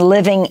camping and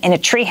living in a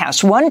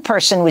treehouse. One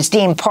person was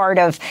deemed part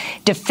of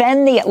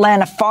Defend the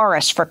Atlanta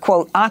Forest for,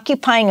 quote,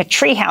 occupying a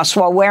treehouse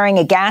while wearing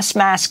a gas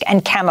mask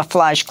and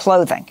camouflage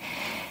clothing.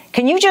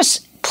 Can you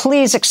just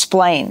please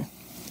explain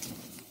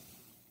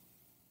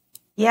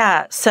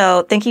Yeah,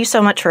 so thank you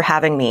so much for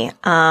having me.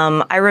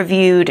 I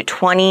reviewed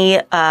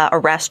 20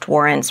 arrest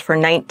warrants for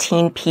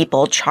 19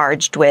 people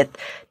charged with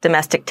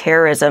domestic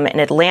terrorism in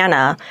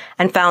Atlanta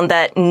and found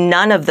that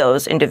none of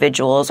those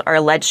individuals are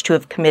alleged to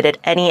have committed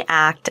any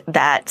act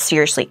that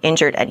seriously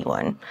injured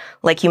anyone.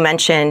 Like you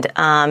mentioned,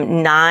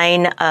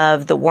 9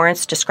 of the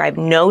warrants describe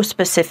no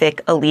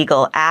specific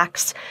illegal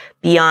acts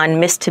beyond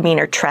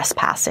misdemeanor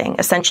trespassing,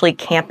 essentially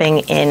camping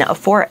in a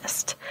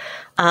forest.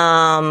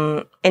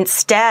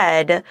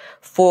 Instead,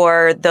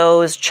 for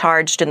those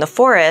charged in the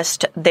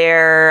forest,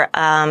 their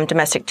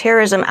domestic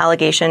terrorism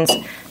allegations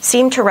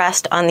seem to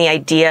rest on the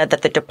idea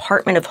that the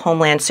Department of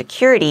Homeland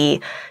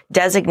Security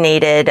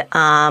designated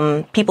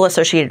people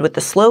associated with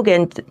the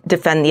slogan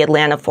 "Defend the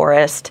Atlanta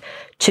Forest"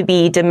 to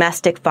be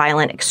domestic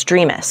violent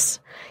extremists.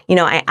 You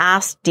know, I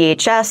asked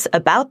DHS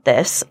about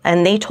this,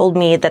 and they told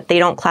me that they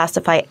don't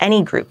classify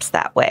any groups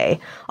that way,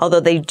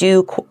 although they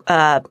do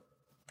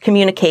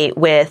communicate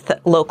with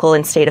local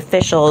and state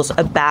officials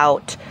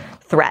about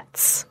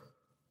threats.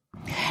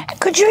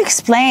 Could you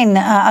explain,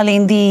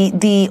 Aline,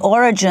 the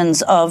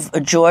origins of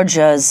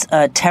Georgia's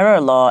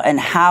terror law and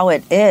how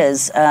it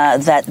is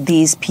that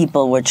these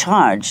people were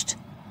charged?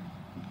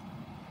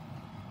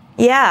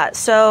 Yeah,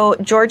 so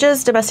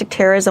Georgia's domestic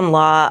terrorism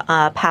law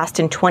passed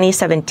in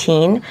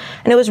 2017,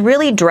 and it was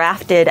really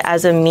drafted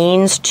as a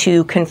means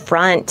to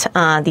confront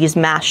these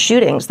mass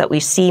shootings that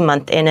we see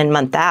month in and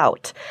month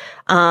out.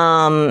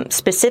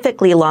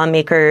 Specifically,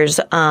 lawmakers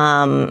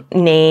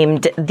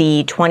named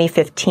the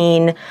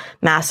 2015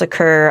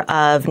 massacre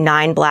of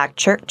 9 black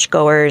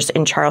churchgoers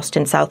in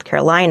Charleston, South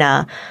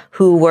Carolina,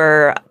 who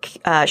were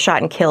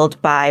shot and killed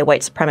by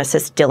white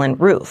supremacist Dylan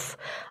Roof.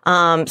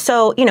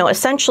 So, you know,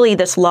 essentially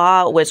this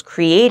law was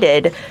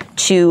created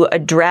to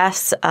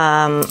address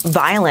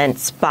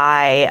violence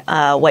by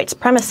white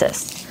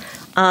supremacists.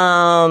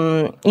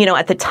 You know,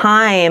 at the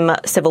time,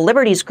 civil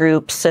liberties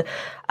groups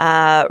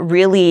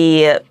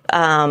really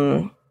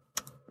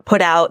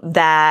put out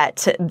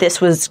that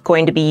this was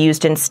going to be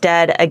used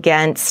instead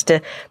against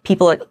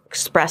people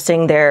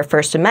expressing their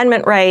First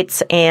Amendment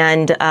rights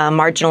and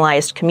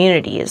marginalized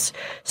communities.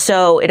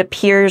 So it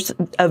appears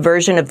a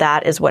version of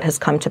that is what has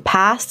come to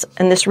pass.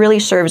 And this really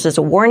serves as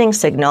a warning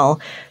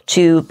signal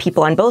to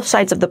people on both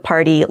sides of the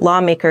party,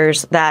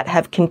 lawmakers that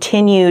have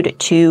continued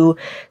to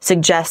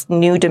suggest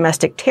new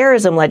domestic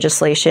terrorism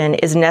legislation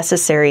is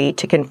necessary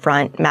to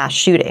confront mass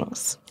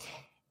shootings.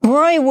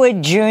 Roy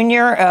Wood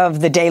Jr. of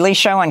The Daily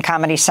Show on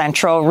Comedy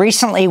Central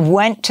recently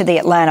went to the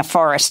Atlanta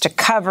forest to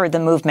cover the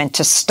movement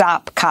to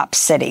stop Cop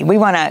City. We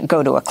want to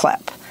go to a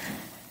clip.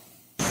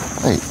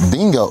 Hey,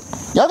 bingo.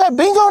 Y'all got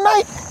bingo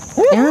night?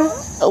 Yeah.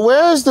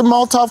 Where is the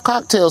Molotov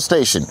cocktail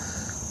station?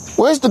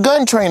 Where's the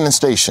gun training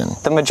station?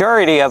 The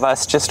majority of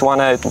us just want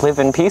to live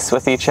in peace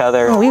with each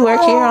other. We work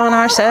here on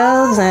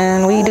ourselves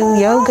and we do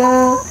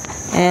yoga.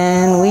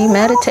 And we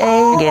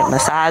meditate, get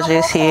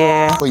massages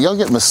here. Well, y'all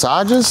get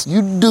massages?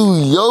 You do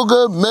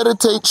yoga,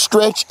 meditate,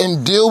 stretch,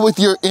 and deal with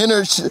your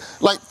inner,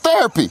 like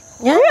therapy.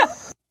 Yeah.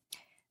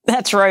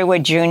 That's Roy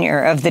Wood Jr.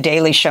 of The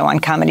Daily Show on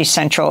Comedy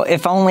Central.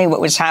 If only what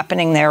was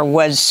happening there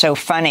was so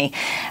funny.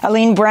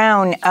 Aline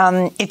Brown,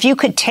 if you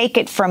could take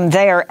it from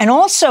there. And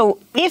also,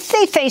 if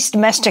they face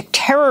domestic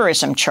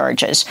terrorism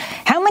charges,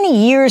 how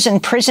many years in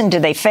prison do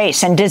they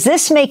face? And does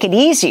this make it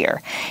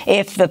easier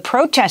if the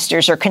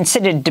protesters are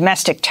considered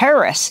domestic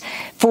terrorists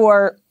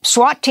for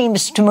SWAT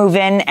teams to move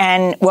in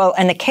and, well,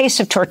 in the case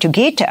of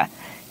Tortuguita,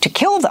 to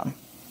kill them?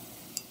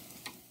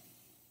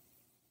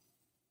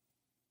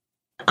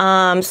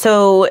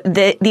 So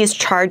these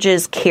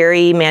charges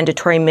carry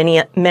mandatory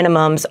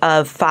minimums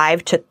of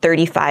 5 to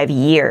 35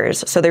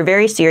 years. So they're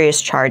very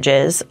serious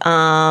charges.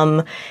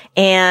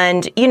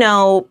 And, you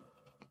know,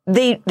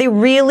 they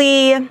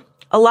really,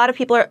 a lot of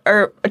people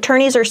are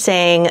attorneys are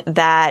saying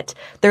that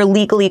they're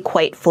legally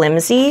quite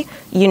flimsy.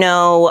 You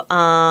know,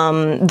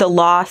 the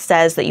law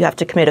says that you have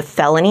to commit a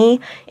felony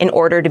in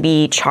order to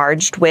be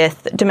charged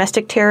with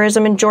domestic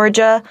terrorism in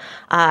Georgia.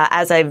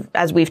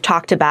 As we've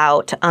talked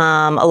about,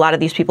 a lot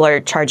of these people are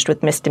charged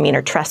with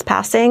misdemeanor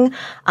trespassing.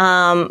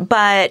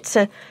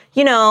 But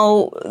you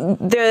know,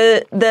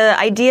 the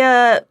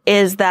idea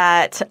is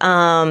that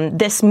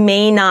this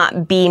may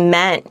not be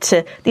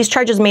these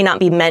charges may not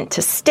be meant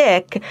to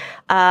stick.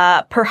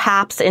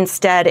 Perhaps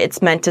instead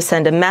it's meant to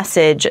send a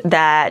message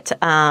that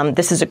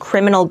this is a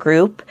criminal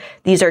group.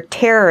 These are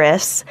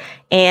terrorists.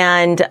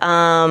 And,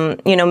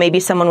 you know, maybe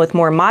someone with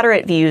more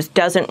moderate views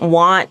doesn't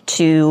want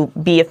to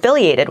be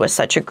affiliated with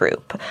such a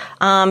group.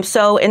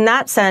 So in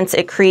that sense,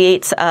 it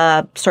creates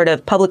a sort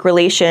of public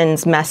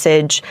relations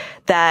message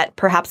that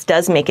perhaps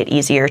does make it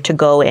easier to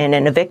go in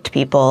and evict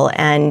people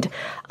and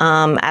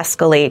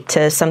escalate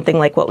to something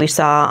like what we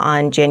saw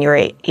on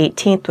January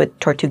 18th with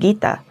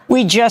Tortuguita.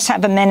 We just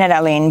have a minute,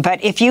 Aline,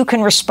 but if you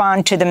can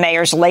respond to the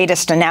mayor's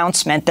latest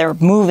announcement, they're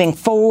moving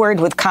forward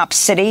with Cop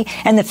City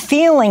and the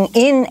feeling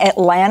in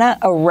Atlanta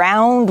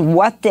around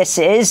what this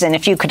is, and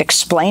if you could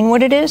explain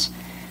what it is.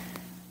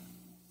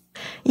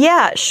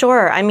 Yeah,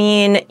 sure. I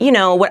mean,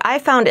 what I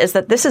found is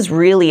that this is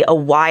really a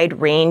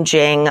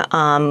wide-ranging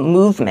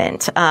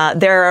movement.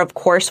 There are, of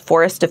course,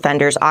 forest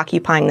defenders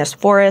occupying this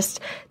forest,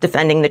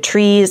 defending the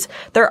trees.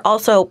 There are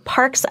also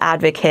parks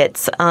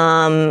advocates,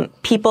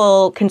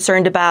 people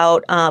concerned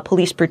about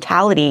police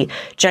brutality,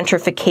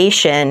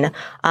 gentrification,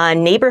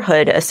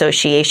 neighborhood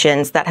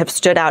associations that have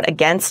stood out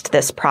against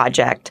this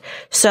project.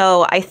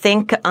 So I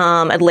think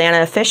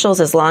Atlanta officials,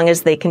 as long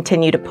as they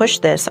continue to push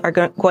this, are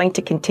going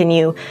to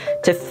continue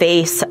to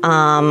face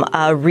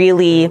a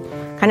really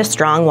kind of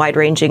strong,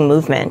 wide-ranging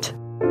movement.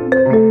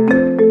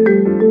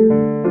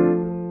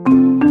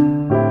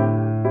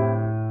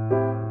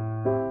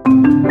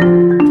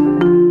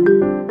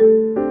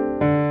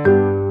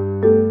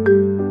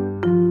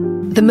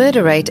 The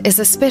murder rate is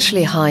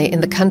especially high in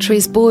the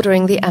countries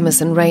bordering the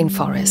Amazon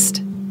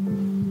rainforest.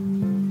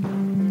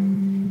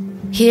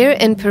 Here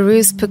in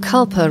Peru's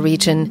Pucallpa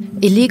region,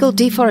 illegal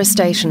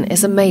deforestation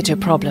is a major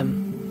problem.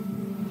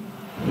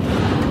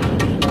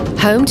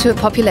 Home to a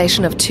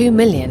population of 2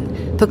 million,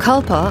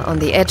 Pucallpa, on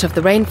the edge of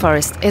the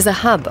rainforest, is a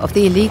hub of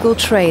the illegal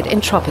trade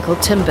in tropical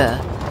timber.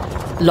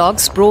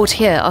 Logs brought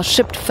here are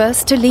shipped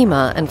first to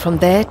Lima and from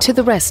there to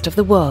the rest of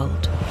the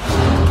world.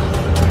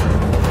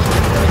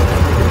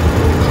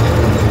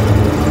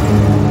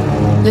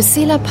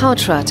 Lucila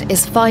Pautrat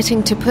is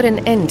fighting to put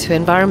an end to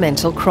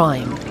environmental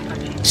crime.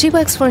 She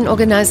works for an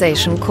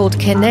organization called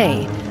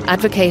Kene,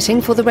 advocating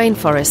for the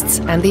rainforests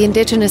and the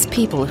indigenous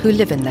people who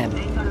live in them.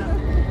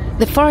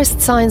 The forest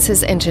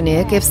sciences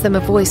engineer gives them a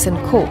voice in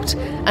court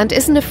and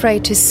isn't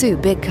afraid to sue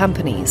big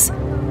companies.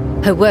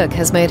 Her work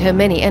has made her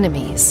many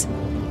enemies.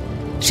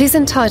 She's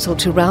entitled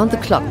to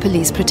round-the-clock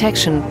police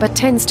protection, but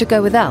tends to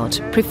go without,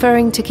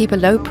 preferring to keep a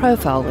low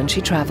profile when she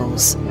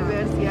travels.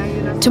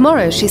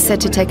 Tomorrow she's set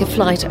to take a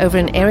flight over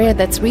an area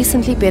that's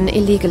recently been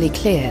illegally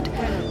cleared.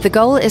 The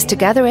goal is to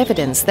gather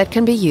evidence that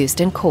can be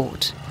used in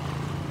court.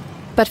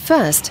 But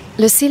first,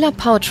 Lucila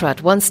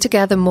Pautrat wants to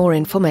gather more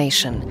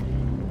information.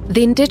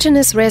 The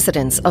indigenous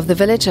residents of the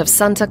village of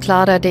Santa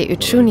Clara de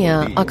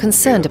Uchuña are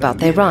concerned about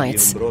their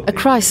rights. A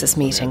crisis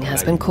meeting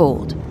has been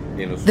called.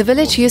 The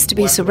village used to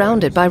be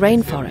surrounded by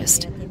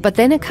rainforest, but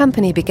then a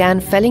company began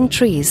felling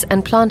trees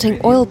and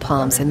planting oil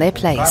palms in their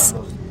place.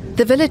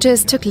 The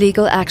villagers took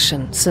legal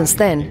action. Since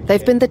then,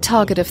 they've been the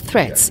target of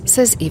threats,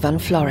 says Ivan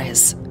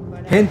Flores.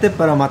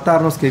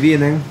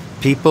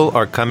 People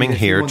are coming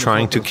here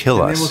trying to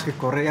kill us.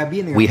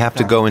 We have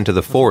to go into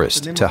the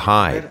forest to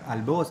hide.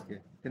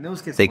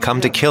 They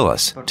come to kill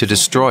us, to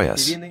destroy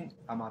us.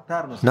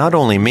 Not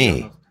only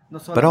me,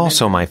 but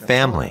also my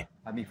family.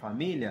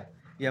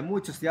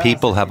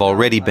 People have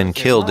already been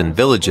killed in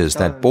villages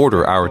that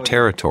border our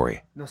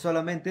territory,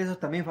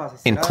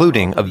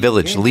 including a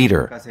village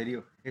leader.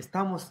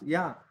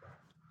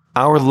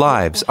 Our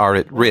lives are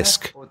at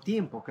risk.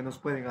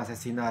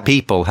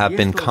 People have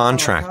been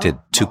contracted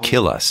to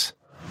kill us.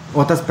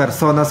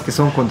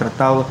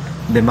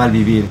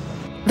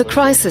 The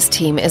crisis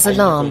team is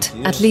alarmed.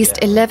 At least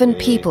 11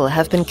 people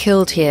have been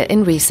killed here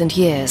in recent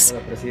years.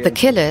 The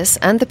killers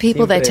and the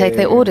people they take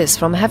their orders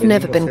from have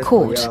never been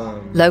caught.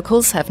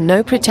 Locals have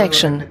no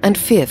protection and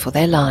fear for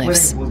their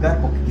lives.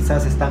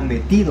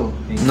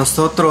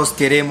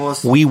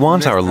 We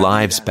want our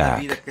lives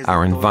back,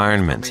 our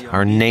environment,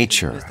 our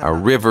nature, our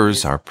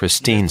rivers, our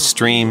pristine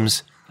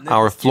streams,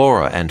 our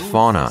flora and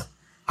fauna,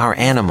 our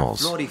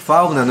animals.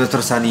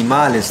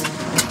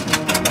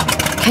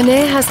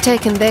 Kene has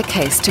taken their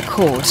case to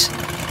court.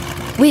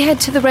 We head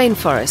to the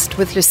rainforest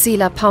with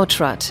Lucila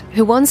Pautrat,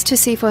 who wants to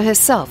see for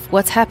herself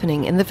what's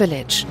happening in the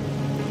village.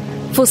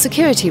 For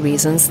security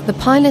reasons, the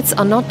pilots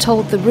are not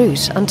told the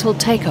route until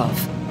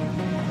takeoff.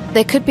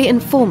 There could be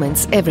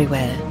informants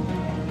everywhere.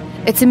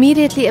 It's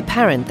immediately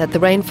apparent that the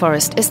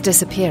rainforest is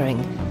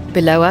disappearing.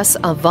 Below us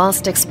are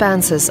vast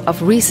expanses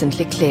of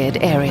recently cleared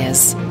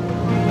areas.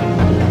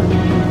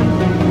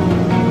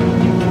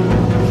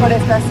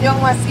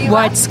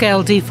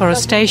 Wide-scale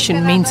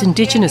deforestation means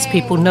indigenous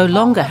people no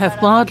longer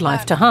have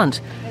wildlife to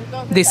hunt.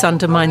 This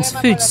undermines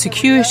food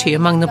security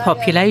among the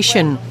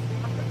population.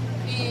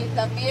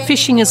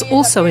 Fishing is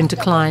also in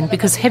decline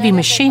because heavy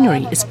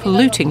machinery is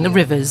polluting the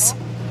rivers.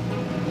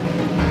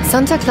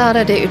 Santa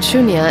Clara de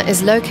Uchuña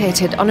is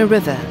located on a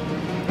river.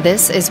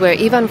 This is where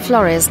Ivan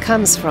Flores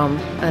comes from,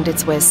 and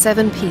it's where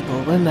 7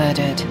 people were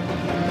murdered.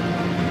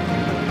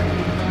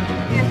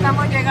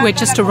 We're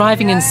just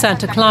arriving in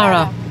Santa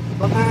Clara.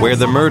 Where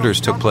the murders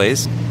took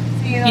place?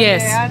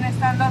 Yes,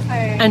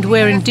 and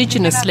where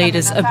indigenous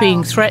leaders are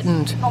being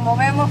threatened.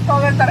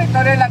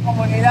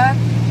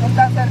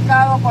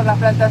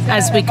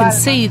 As we can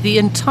see, the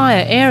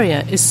entire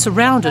area is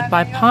surrounded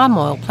by palm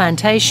oil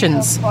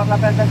plantations.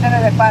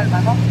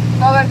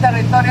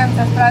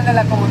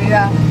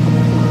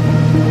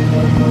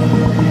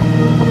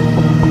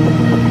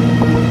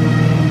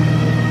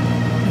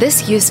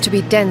 This used to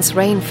be dense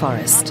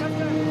rainforest.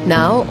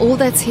 Now, all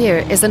that's here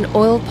is an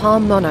oil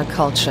palm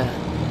monoculture.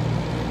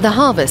 The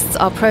harvests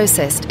are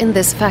processed in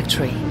this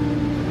factory.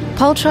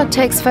 Pautrat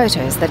takes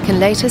photos that can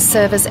later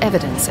serve as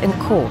evidence in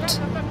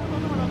court.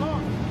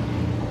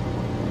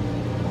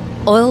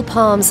 Oil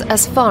palms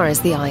as far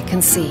as the eye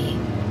can see.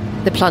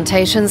 The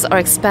plantations are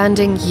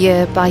expanding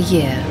year by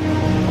year.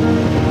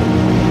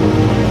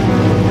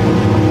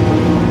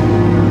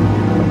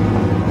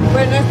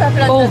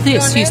 All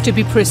this used to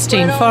be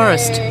pristine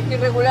forest.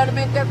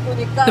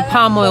 The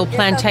palm oil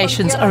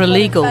plantations are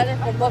illegal.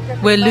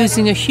 We're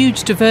losing a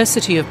huge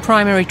diversity of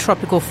primary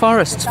tropical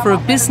forests for a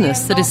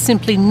business that is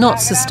simply not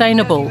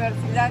sustainable.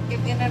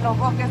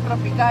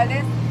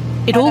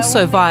 It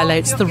also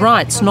violates the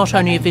rights not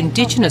only of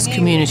indigenous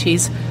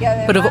communities,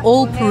 but of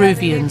all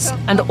Peruvians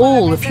and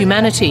all of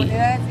humanity,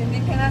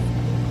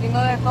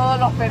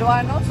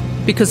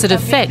 because it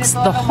affects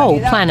the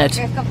whole planet.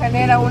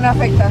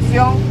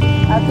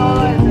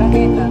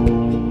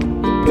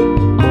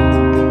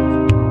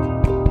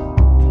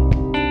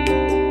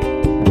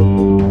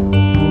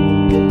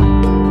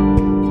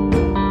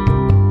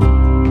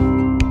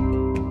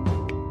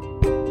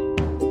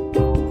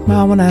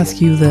 I want to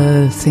ask you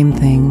the same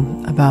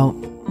thing about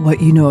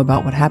what you know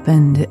about what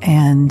happened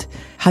and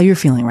how you're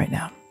feeling right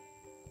now.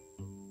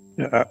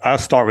 I'll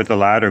start with the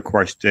latter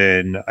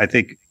question. I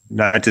think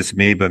not just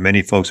me, but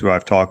many folks who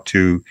I've talked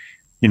to,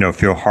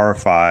 feel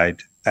horrified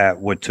at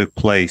what took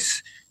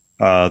place.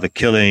 The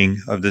killing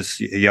of this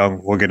young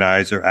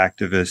organizer,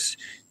 activist,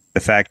 the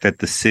fact that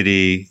the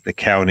city, the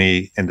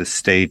county, and the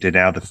state, and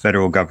now the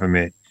federal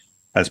government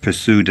has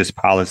pursued this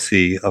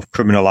policy of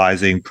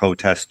criminalizing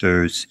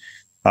protesters,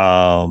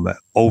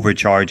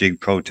 overcharging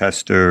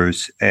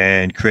protesters,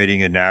 and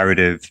creating a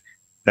narrative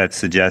that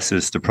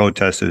suggests the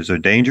protesters are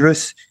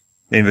dangerous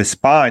in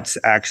response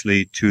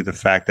actually to the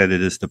fact that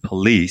it is the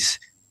police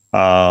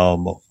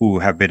who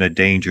have been a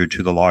danger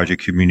to the larger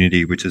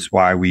community, which is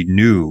why we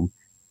knew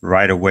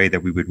right away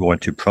that we would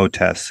want to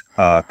protest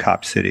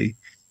Cop City.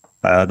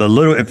 The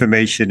little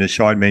information, as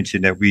Sean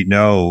mentioned, that we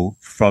know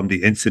from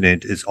the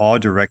incident is all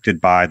directed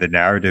by the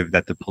narrative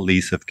that the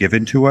police have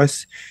given to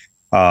us.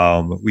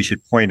 We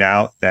should point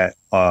out that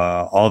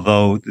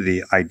although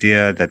the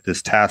idea that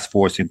this task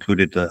force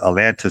included the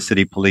Atlanta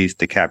City Police,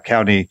 DeKalb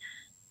County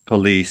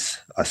Police,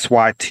 a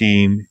SWAT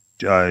team,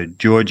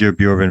 Georgia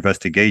Bureau of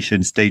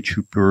Investigation, state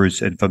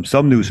troopers, and from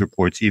some news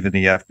reports, even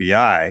the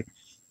FBI,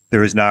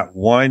 there is not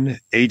one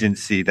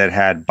agency that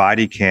had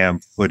body cam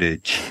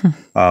footage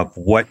of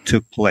what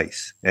took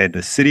place. And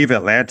the City of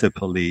Atlanta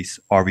police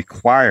are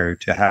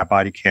required to have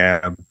body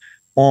cam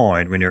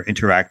on when they're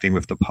interacting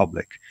with the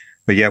public.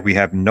 But yet we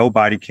have no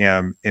body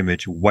cam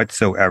image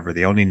whatsoever.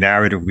 The only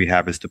narrative we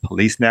have is the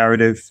police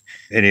narrative.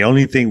 And the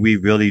only thing we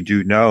really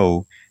do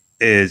know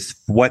is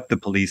what the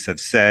police have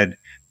said.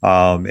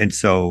 And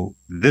so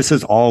this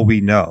is all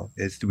we know.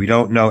 Is we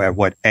don't know at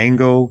what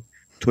angle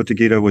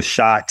Tortuguita was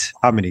shot,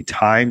 how many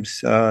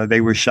times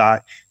they were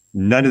shot.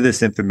 None of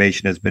this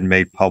information has been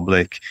made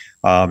public.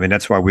 And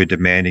that's why we're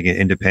demanding an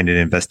independent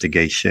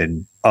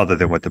investigation other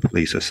than what the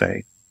police are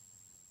saying.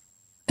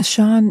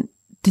 Sean,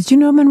 did you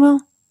know Manuel?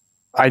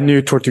 I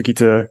knew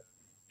Tortuguita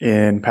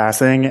in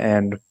passing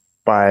and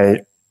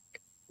by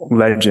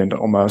legend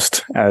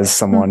almost as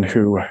someone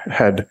who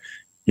had,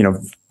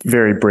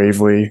 very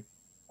bravely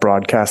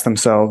broadcast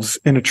themselves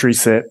in a tree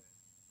sit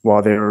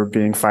while they were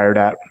being fired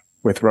at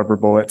with rubber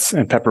bullets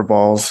and pepper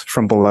balls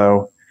from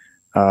below,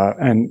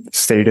 and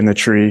stayed in the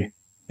tree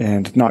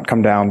and not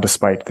come down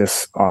despite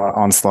this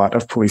onslaught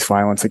of police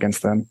violence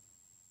against them.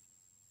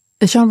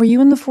 Sean, were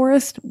you in the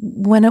forest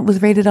when it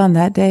was raided on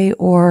that day,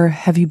 or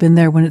have you been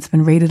there when it's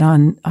been raided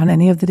on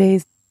any of the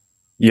days?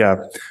 Yeah.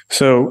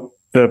 So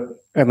the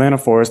Atlanta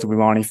forest, the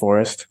Weelaunee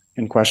forest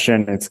in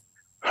question, it's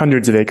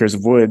hundreds of acres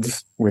of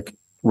woods with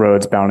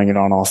roads bounding it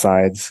on all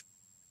sides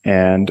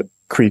and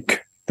creek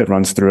that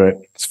runs through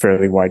it. It's a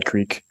fairly wide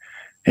creek.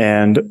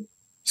 And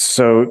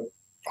so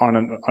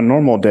on a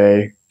normal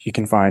day, you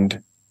can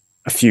find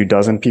a few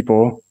dozen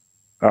people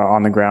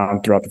on the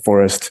ground throughout the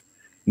forest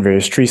in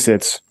various tree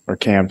sits or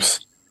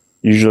camps.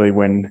 Usually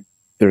when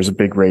there's a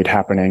big raid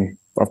happening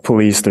of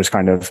police, there's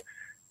kind of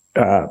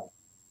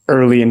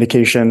early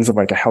indications of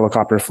like a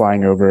helicopter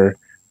flying over,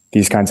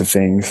 these kinds of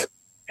things.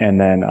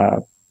 And then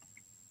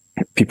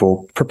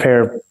people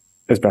prepare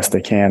as best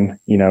they can,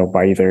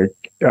 by either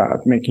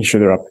making sure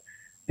they're up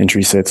in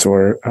tree sits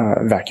or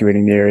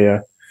evacuating the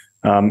area.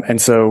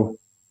 And so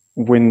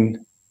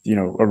when,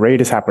 a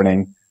raid is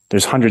happening,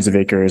 there's hundreds of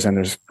acres and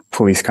there's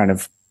police kind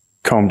of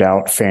combed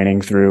out,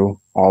 fanning through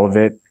all of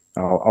it.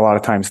 A lot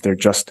of times they're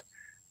just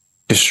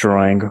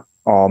destroying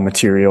all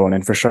material and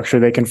infrastructure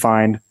they can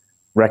find,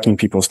 wrecking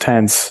people's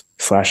tents,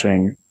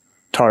 slashing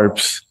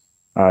tarps,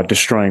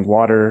 destroying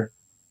water,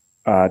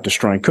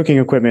 destroying cooking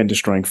equipment,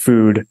 destroying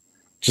food,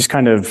 just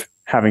kind of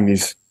having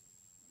these,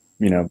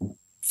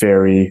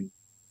 very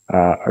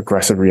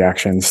aggressive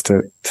reactions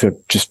to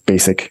just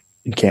basic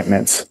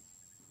encampments.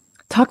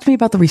 Talk to me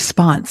about the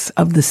response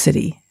of the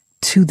city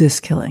to this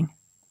killing.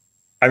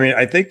 I mean,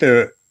 I think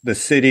the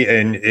city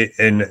and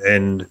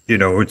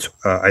it's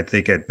I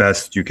think at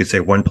best you could say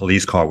one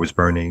police car was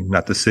burning,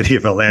 not the city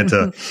of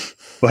Atlanta.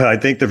 But I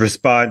think the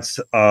response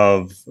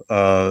of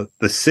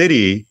the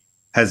city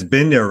has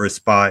been their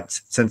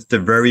response since the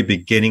very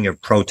beginning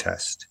of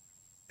protest.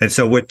 And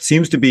so what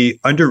seems to be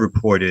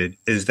underreported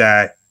is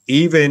that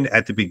even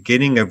at the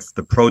beginning of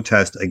the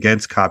protest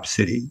against Cop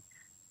City,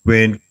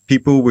 when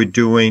people were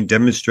doing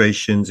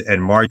demonstrations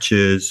and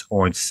marches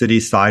on city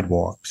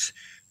sidewalks,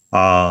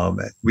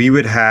 we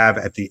would have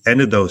at the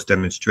end of those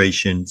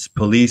demonstrations,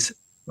 police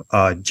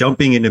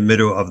jumping in the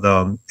middle of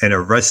them and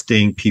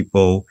arresting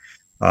people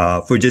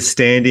for just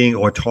standing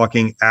or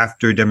talking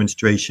after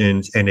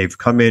demonstrations. And they've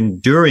come in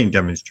during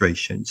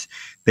demonstrations.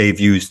 They've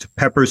used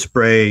pepper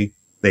spray.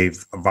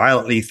 They've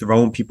violently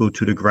thrown people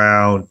to the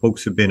ground.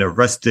 Folks have been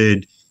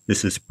arrested.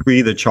 This is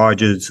pre the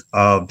charges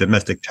of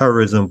domestic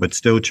terrorism, but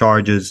still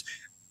charges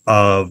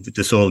of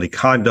disorderly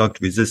conduct,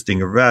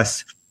 resisting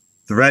arrest,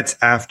 threats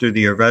after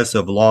the arrest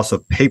of loss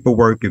of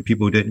paperwork if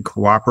people didn't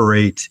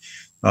cooperate.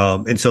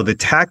 And so the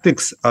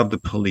tactics of the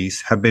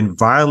police have been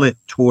violent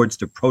towards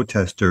the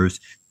protesters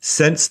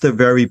since the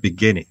very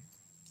beginning.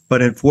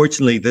 But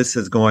unfortunately, this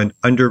has gone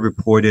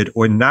underreported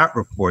or not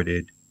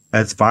reported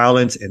as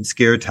violence and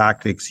scare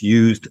tactics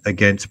used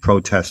against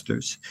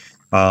protesters.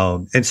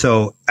 And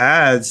so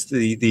as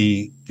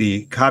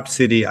the Cop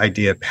City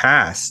idea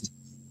passed,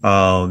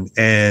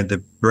 and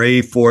the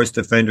brave forest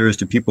defenders,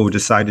 the people who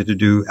decided to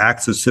do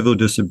acts of civil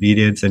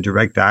disobedience and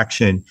direct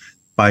action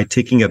by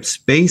taking up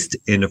space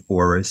in the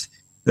forest,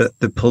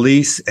 the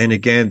police and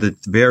again, the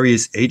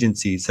various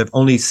agencies have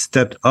only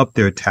stepped up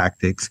their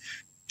tactics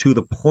to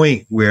the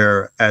point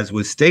where, as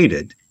was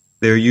stated,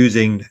 they're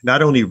using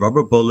not only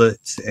rubber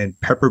bullets and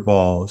pepper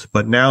balls,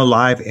 but now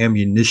live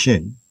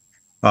ammunition.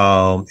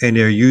 And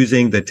they're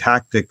using the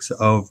tactics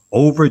of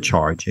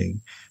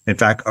overcharging, in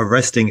fact,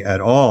 arresting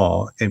at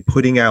all and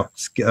putting out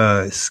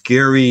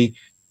scary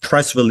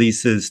press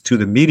releases to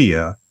the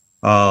media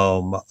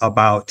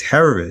about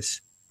terrorists,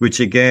 which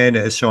again,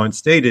 as Sean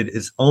stated,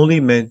 is only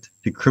meant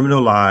to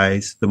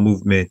criminalize the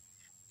movement,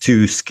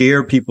 to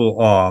scare people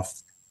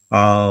off,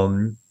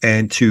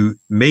 and to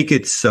make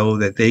it so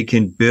that they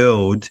can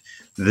build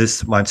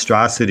this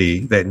monstrosity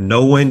that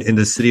no one in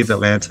the city of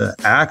Atlanta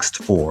asked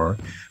for,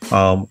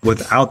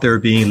 without there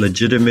being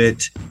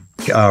legitimate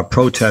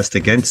protest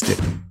against it.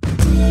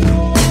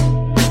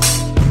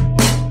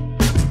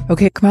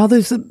 Okay, Kamau,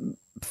 there's a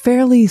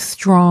fairly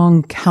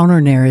strong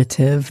counter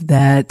narrative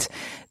that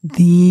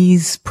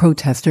these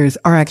protesters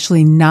are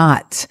actually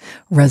not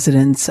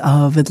residents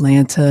of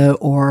Atlanta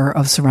or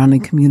of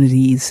surrounding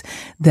communities,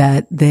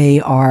 that they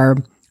are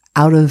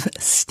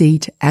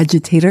out-of-state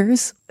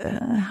agitators.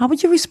 How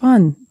would you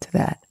respond to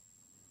that?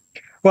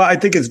 Well, I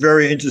think it's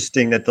very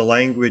interesting that the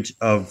language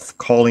of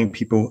calling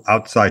people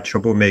outside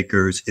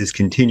troublemakers is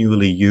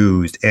continually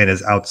used and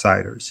as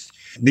outsiders.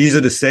 These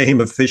are the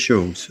same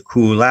officials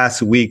who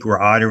last week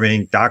were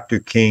honoring Dr.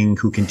 King,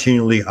 who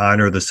continually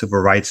honor the civil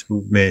rights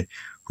movement,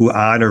 who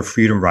honor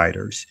freedom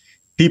riders,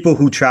 people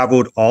who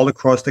traveled all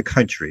across the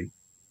country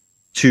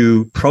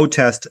to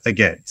protest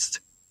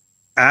against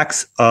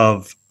acts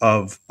of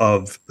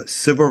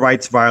civil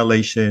rights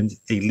violations,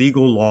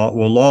 illegal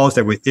laws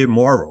that were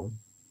immoral,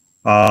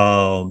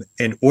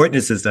 and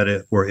ordinances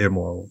that were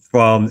immoral,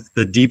 from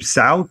the Deep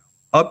South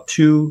up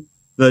to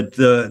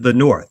the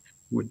North.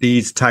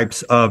 These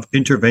types of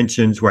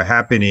interventions were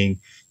happening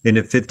in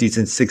the 50s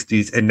and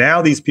 60s, and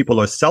now these people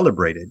are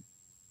celebrated.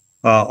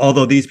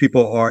 Although these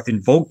people are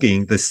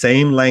invoking the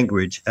same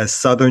language as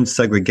Southern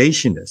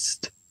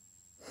segregationists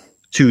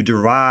to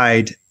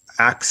deride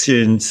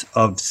actions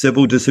of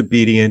civil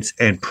disobedience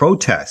and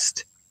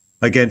protest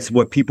against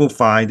what people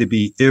find to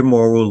be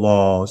immoral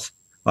laws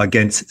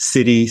against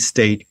city,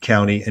 state,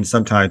 county, and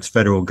sometimes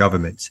federal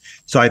governments.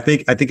 So I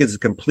think it's a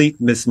complete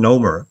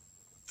misnomer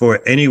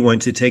for anyone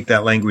to take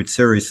that language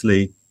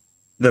seriously.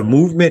 The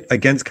movement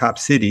against Cop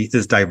City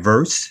is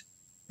diverse.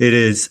 It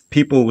is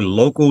people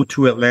local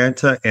to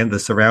Atlanta and the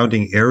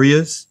surrounding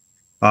areas.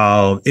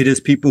 It is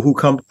people who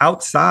come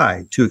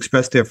outside to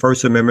express their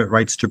First Amendment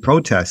rights to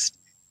protest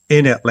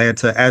in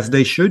Atlanta, as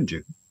they should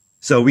do.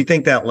 So we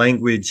think that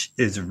language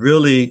is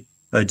really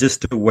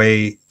just a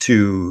way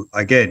to,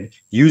 again,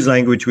 use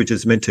language which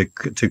is meant to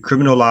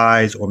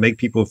criminalize or make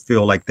people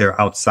feel like they're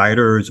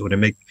outsiders, or to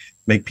make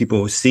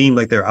people seem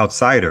like they're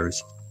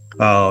outsiders.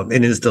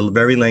 And it's the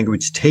very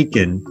language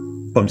taken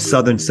from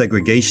Southern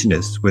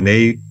segregationists when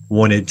they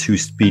wanted to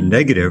be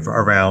negative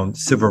around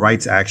civil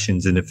rights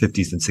actions in the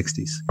 50s and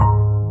 60s.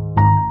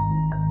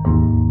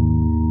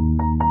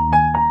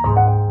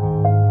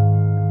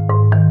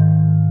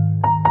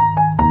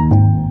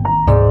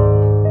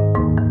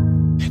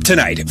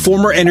 Tonight,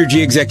 former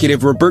energy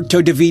executive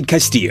Roberto David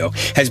Castillo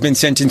has been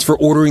sentenced for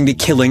ordering the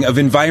killing of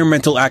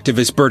environmental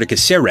activist Berta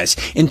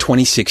Cáceres in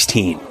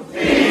 2016.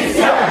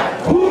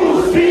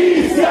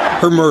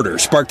 Her murder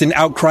sparked an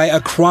outcry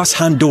across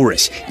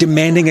Honduras,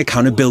 demanding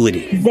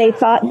accountability. They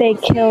thought they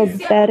killed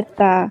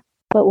Berta,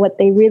 but what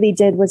they really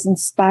did was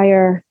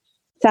inspire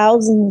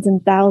thousands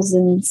and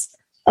thousands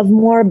of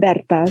more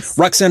Bertas.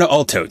 Roxana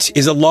Altotes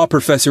is a law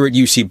professor at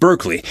UC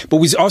Berkeley,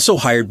 but was also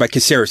hired by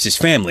Cáceres'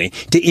 family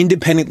to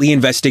independently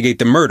investigate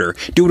the murder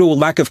due to a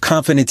lack of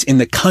confidence in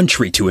the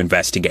country to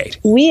investigate.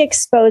 We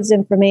exposed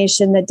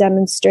information that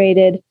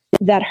demonstrated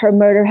that her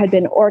murder had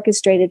been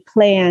orchestrated,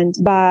 planned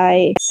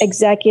by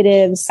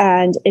executives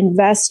and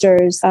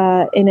investors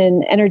in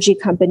an energy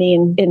company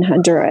in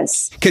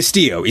Honduras.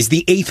 Castillo is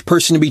the 8th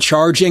person to be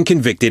charged and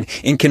convicted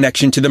in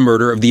connection to the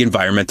murder of the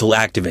environmental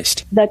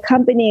activist. The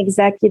company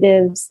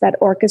executives that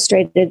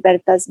orchestrated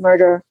Berta's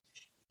murder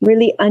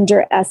really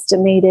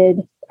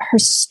underestimated her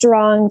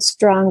strong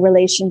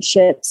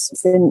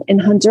relationships in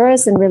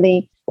Honduras and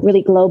really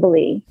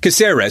globally.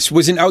 Caceres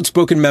was an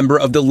outspoken member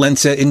of the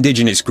Lenca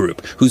indigenous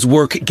group, whose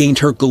work gained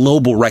her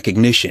global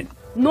recognition.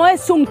 No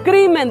es un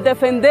crimen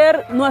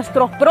defender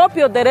nuestros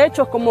propios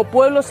derechos como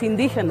pueblos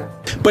indígenas.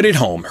 But at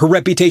home, her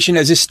reputation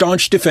as a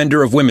staunch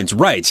defender of women's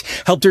rights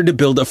helped her to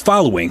build a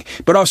following,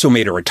 but also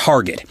made her a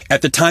target.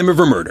 At the time of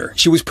her murder,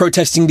 she was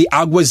protesting the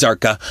Agua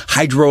Zarca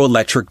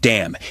hydroelectric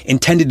dam,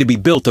 intended to be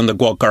built on the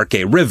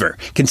Gualcarque River,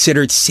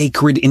 considered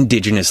sacred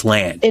indigenous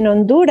land. In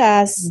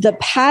Honduras, the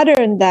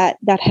pattern that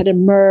had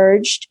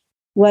emerged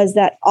was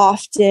that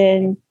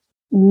often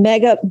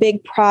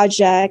big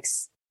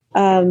projects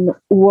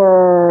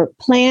were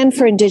planned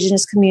for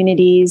indigenous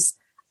communities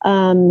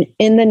in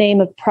the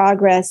name of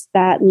progress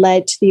that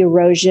led to the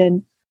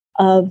erosion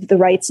of the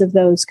rights of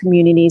those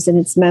communities and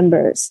its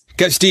members.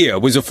 Castillo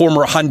was a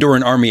former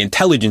Honduran Army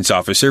intelligence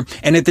officer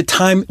and at the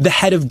time the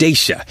head of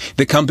Deisha,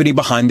 the company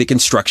behind the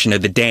construction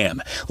of the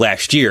dam.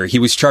 Last year, he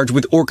was charged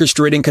with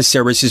orchestrating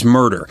Caceres'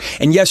 murder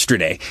and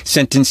yesterday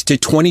sentenced to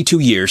 22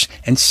 years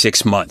and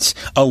 6 months,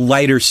 a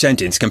lighter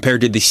sentence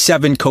compared to the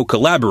 7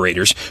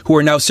 co-collaborators who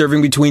are now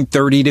serving between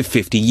 30 to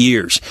 50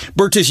 years.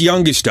 Berta's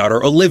youngest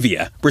daughter,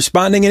 Olivia,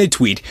 responding in a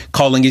tweet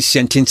calling his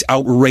sentence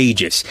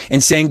outrageous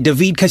and saying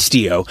David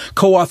Castillo,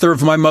 co-author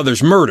of My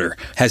Mother's Murder,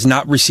 has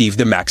not received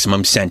the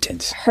maximum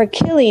sentence. Her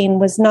killing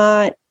was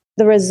not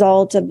the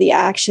result of the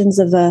actions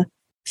of a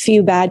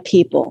few bad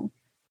people,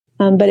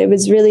 but it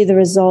was really the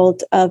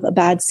result of a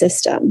bad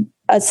system,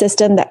 a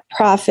system that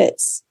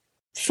profits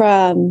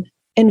from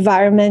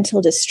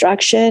environmental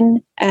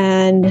destruction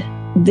and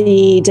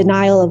the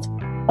denial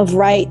of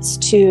rights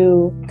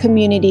to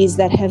communities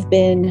that have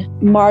been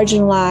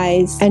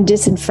marginalized and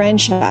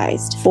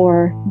disenfranchised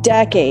for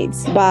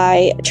decades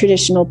by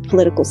traditional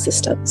political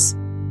systems.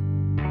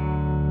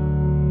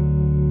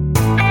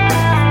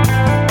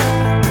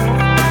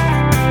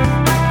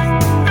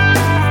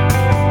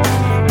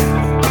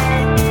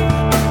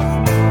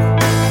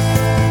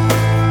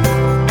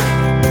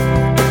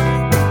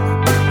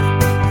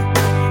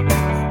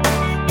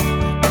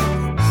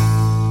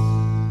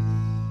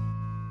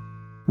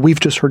 We've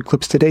just heard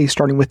clips today,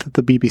 starting with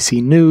the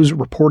BBC News,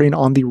 reporting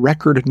on the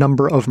record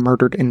number of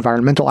murdered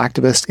environmental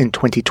activists in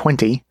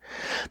 2020.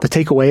 The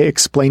Takeaway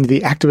explained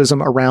the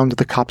activism around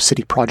the Cop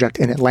City project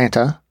in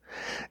Atlanta.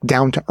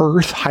 Down to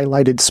Earth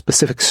highlighted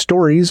specific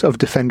stories of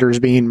defenders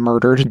being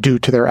murdered due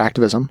to their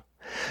activism.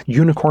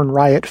 Unicorn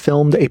Riot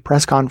filmed a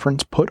press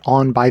conference put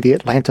on by the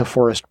Atlanta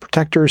Forest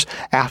Protectors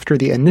after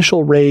the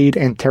initial raid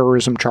and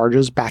terrorism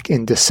charges back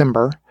in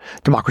December.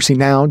 Democracy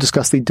Now!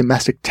 Discussed the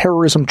domestic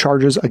terrorism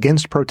charges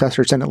against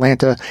protesters in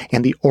Atlanta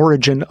and the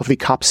origin of the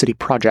Cop City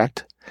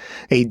project.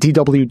 A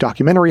DW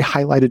documentary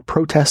highlighted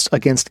protests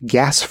against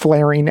gas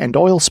flaring and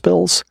oil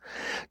spills.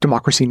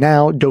 Democracy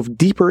Now! Dove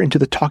deeper into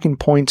the talking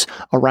points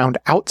around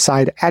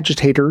outside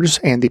agitators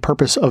and the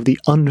purpose of the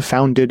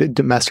unfounded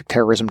domestic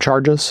terrorism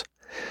charges.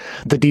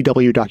 The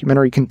DW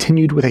documentary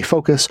continued with a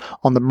focus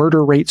on the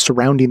murder rate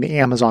surrounding the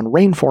Amazon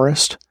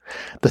rainforest.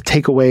 The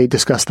Takeaway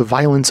discussed the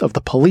violence of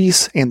the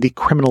police and the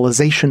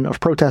criminalization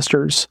of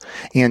protesters.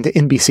 And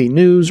NBC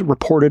News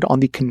reported on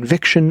the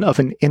conviction of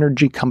an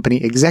energy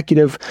company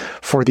executive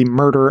for the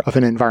murder of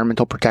an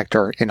environmental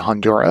protector in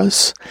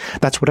Honduras.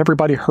 That's what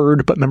everybody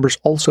heard, but members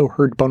also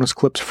heard bonus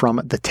clips from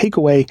The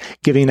Takeaway,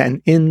 giving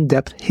an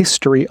in-depth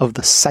history of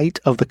the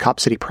site of the Cop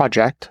City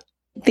project.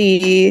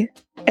 The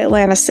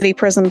Atlanta City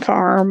Prison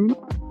Farm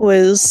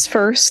was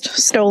first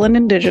stolen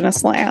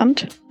indigenous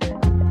land.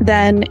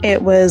 Then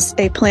it was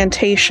a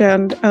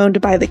plantation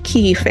owned by the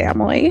Key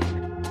family.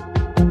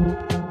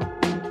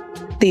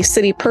 The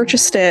city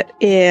purchased it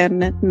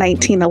in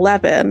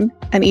 1911.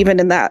 And even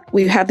in that,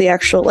 we have the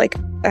actual,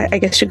 I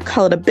guess you could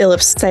call it a bill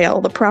of sale,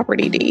 the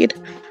property deed.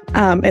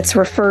 It's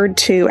referred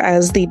to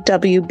as the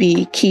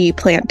W.B. Key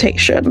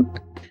Plantation.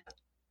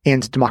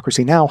 And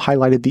Democracy Now!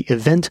 Highlighted the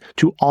event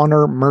to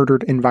honor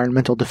murdered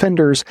environmental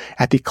defenders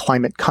at the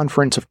Climate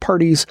Conference of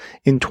Parties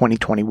in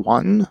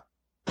 2021.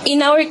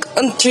 In our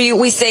country,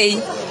 we say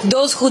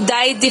those who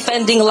died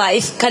defending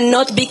life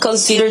cannot be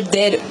considered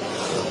dead.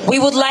 We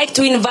would like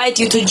to invite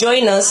you to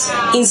join us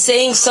in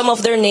saying some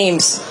of their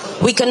names.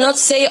 We cannot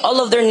say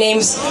all of their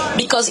names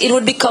because it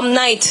would become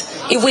night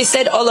if we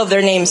said all of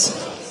their names.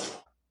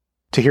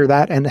 To hear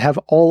that and have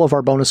all of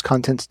our bonus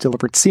content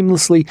delivered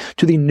seamlessly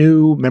to the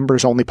new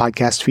members-only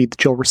podcast feed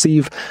that you'll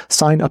receive,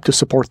 sign up to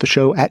support the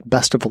show at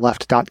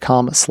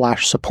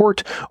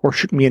bestoftheleft.com/support or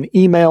shoot me an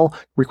email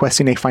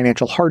requesting a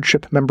financial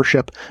hardship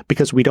membership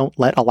because we don't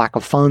let a lack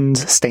of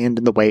funds stand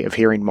in the way of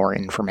hearing more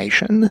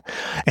information.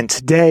 And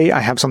today I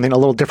have something a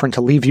little different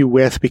to leave you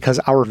with because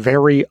our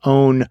very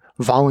own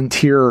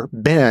volunteer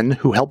Ben,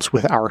 who helps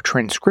with our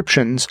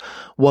transcriptions,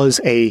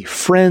 was a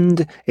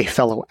friend, a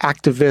fellow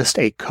activist,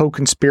 a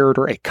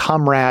co-conspirator, a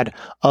comrade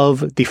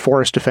of the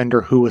forest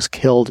defender who was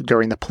killed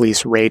during the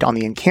police raid on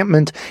the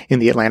encampment in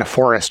the Atlanta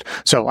forest.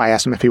 So I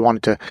asked him if he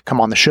wanted to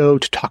come on the show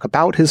to talk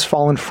about his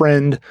fallen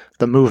friend,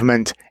 the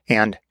movement,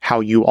 and how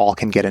you all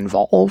can get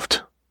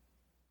involved.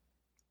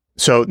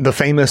 So the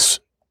famous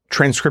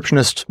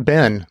transcriptionist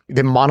Ben,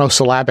 the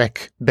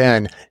monosyllabic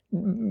Ben,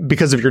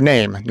 because of your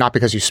name, not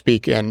because you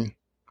speak in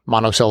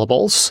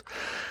monosyllables.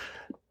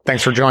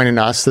 Thanks for joining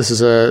us. This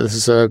is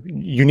a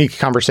unique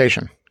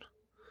conversation.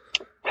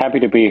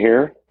 Happy to be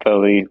here,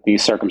 though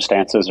these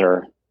circumstances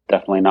are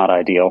definitely not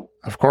ideal.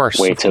 Of course.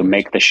 Way to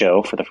make the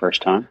show for the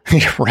first time.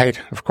 Right,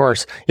 of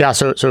course. Yeah,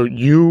 so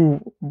you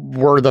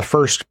were the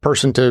first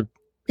person to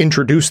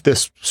introduce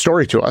this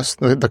story to us.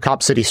 The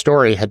Cop City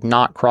story had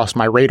not crossed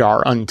my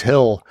radar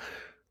until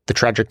the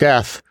tragic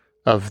death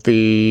of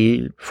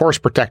the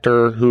forest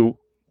protector who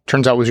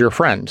turns out was your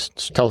friend.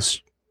 So tell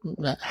us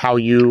how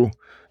you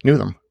knew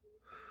them.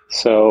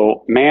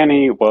 So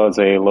Manny was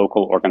a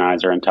local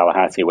organizer in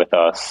Tallahassee with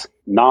us,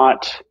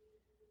 not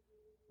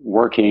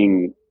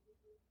working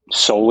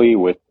solely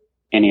with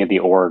any of the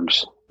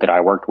orgs that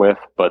I worked with,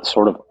 but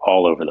sort of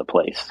all over the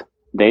place.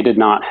 They did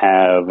not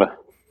have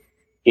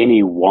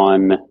any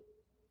one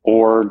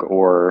org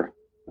or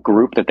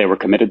group that they were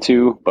committed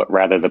to, but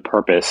rather the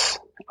purpose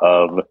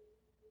of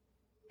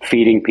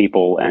feeding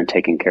people and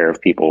taking care of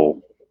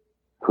people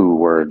who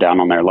were down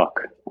on their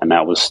luck. And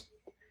that was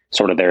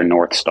sort of their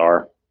North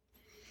Star.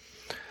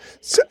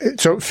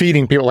 So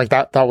feeding people like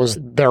that was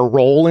their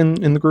role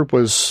in the group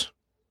was?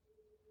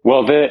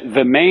 Well,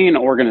 the main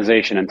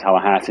organization in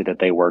Tallahassee that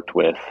they worked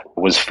with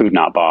was Food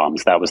Not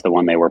Bombs. That was the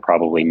one they were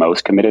probably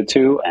most committed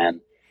to.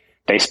 And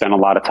they spent a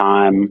lot of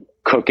time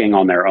cooking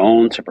on their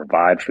own to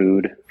provide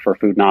food for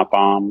Food Not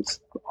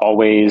Bombs,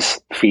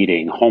 always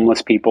feeding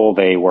homeless people.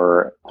 They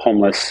were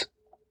homeless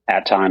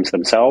at times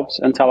themselves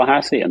in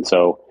Tallahassee. And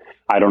so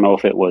I don't know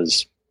if it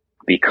was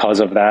because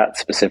of that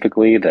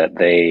specifically that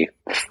they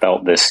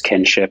felt this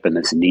kinship and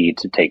this need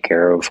to take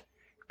care of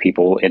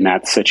people in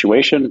that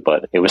situation,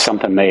 but it was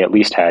something they at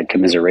least had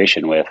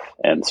commiseration with.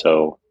 And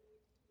so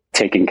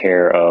taking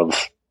care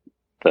of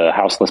the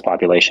houseless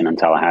population in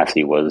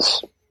Tallahassee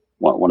was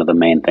one of the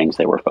main things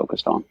they were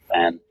focused on.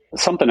 And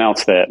something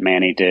else that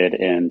Manny did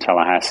in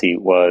Tallahassee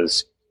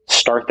was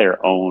start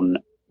their own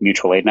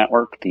mutual aid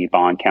network, the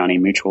Bond County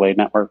Mutual Aid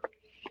Network,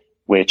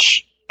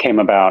 which came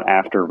about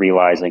after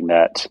realizing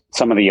that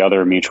some of the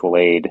other mutual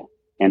aid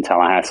in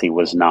Tallahassee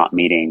was not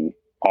meeting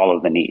all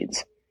of the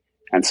needs.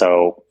 And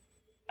so,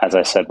 as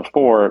I said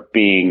before,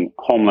 being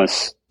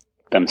homeless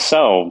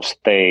themselves,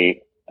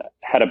 they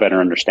had a better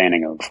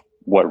understanding of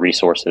what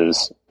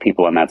resources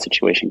people in that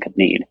situation could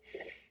need.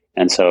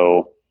 And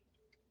so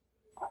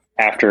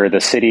after the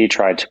city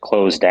tried to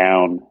close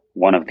down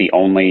one of the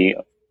only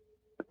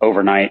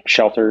overnight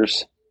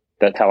shelters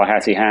that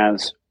Tallahassee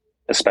has,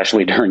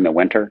 especially during the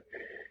winter,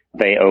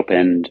 they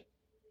opened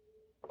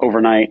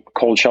overnight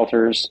cold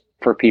shelters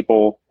for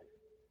people,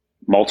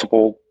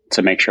 multiple,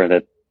 to make sure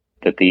that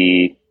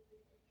the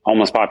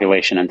homeless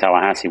population in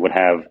Tallahassee would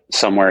have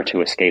somewhere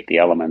to escape the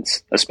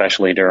elements,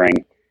 especially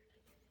during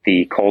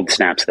the cold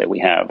snaps that we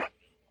have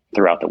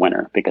throughout the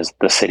winter, because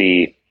the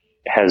city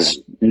has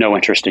no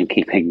interest in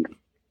keeping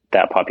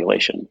that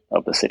population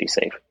of the city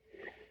safe.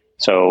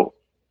 So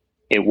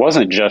it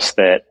wasn't just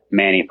that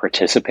Manny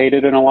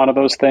participated in a lot of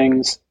those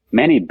things.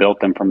 Manny built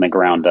them from the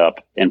ground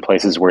up in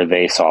places where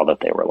they saw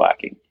that they were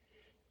lacking.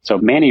 So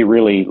Manny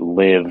really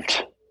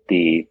lived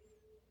the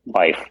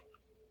life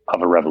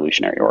of a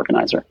revolutionary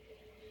organizer.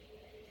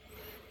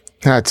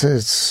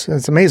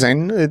 It's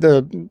amazing.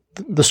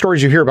 The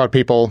stories you hear about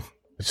people,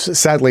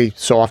 sadly,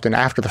 so often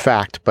after the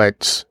fact,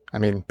 but I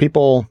mean,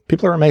 people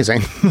are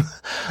amazing.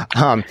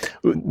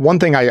 One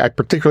thing I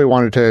particularly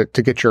wanted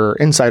to get your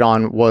insight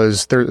on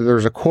was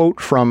there's a quote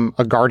from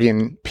a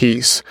Guardian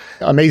piece.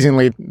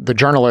 Amazingly, the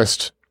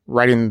journalist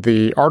writing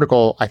the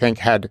article, I think,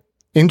 had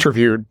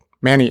interviewed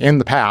Manny in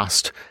the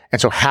past, and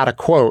so had a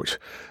quote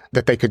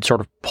that they could sort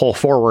of pull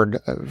forward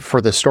for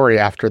this story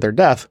after their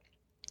death.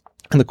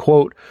 And the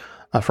quote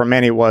from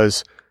Manny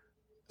was,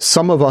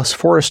 "Some of us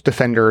forest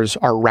defenders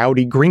are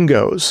rowdy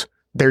gringos.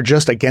 They're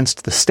just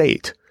against the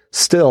state.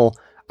 Still,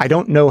 I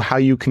don't know how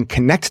you can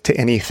connect to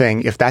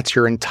anything if that's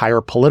your entire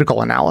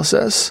political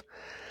analysis."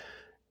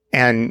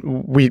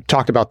 And we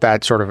talked about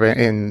that sort of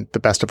in the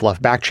Best of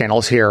Left back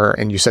channels here,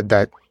 and you said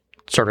that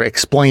sort of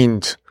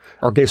explained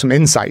or gave some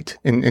insight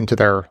into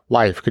their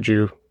life. Could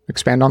you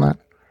expand on that?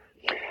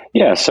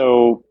 Yeah,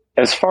 so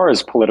as far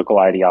as political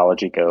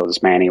ideology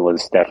goes, Manny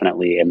was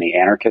definitely in the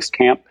anarchist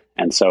camp.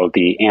 And so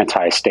the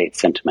anti-state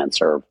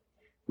sentiments are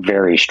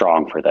very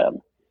strong for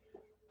them.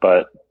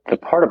 But the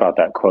part about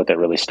that quote that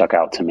really stuck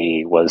out to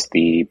me was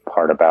the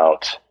part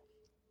about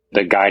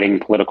the guiding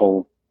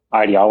political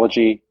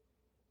ideology.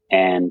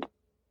 And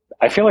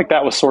I feel like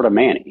that was sort of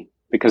Manny,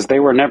 because they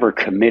were never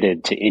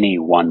committed to any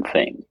one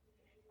thing.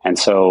 And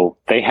so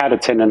they had a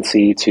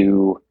tendency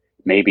to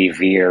maybe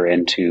veer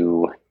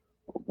into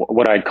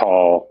what I'd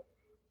call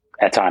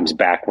at times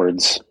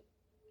backwards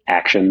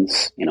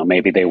actions. You know,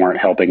 maybe they weren't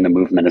helping the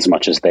movement as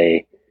much as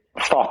they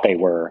thought they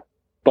were.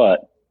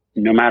 But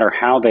no matter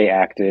how they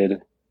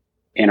acted,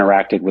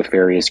 interacted with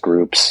various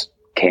groups,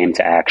 came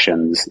to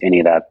actions, any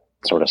of that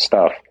sort of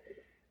stuff,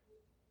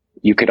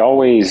 you could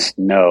always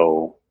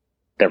know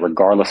that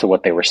regardless of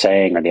what they were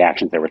saying or the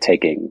actions they were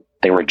taking,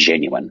 they were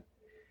genuine.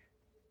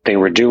 They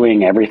were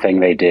doing everything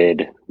they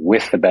did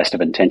with the best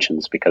of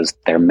intentions because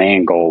their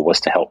main goal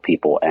was to help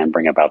people and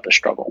bring about the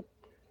struggle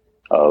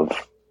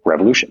of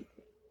revolution.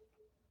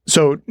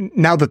 So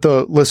now that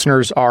the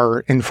listeners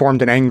are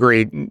informed and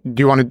angry, do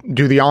you want to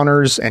do the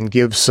honors and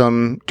give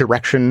some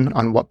direction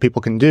on what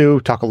people can do?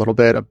 Talk a little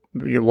bit,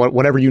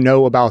 whatever you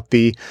know about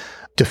the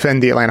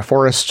Defend the Atlanta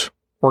Forest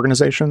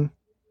organization?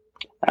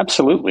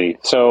 Absolutely.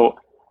 So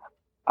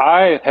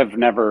I have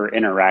never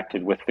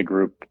interacted with the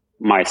group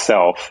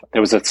myself.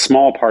 There was a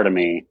small part of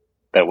me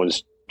that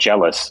was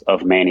jealous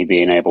of Manny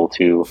being able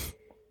to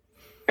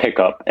pick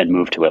up and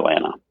move to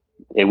Atlanta.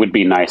 It would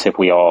be nice if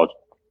we all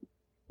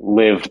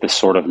lived the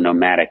sort of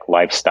nomadic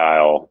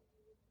lifestyle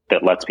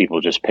that lets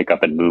people just pick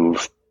up and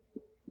move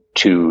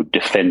to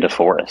defend a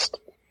forest.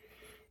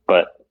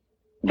 But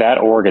that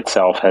org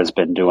itself has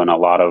been doing a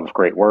lot of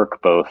great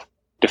work, both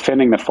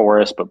defending the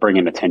forest, but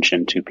bringing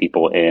attention to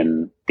people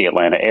in the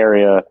Atlanta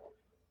area,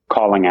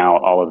 calling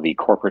out all of the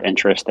corporate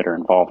interests that are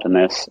involved in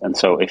this. And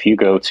so if you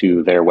go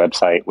to their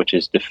website, which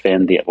is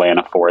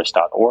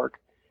defendtheatlantaforest.org,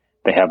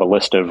 they have a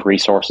list of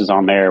resources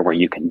on there where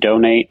you can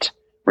donate,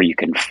 where you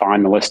can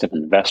find the list of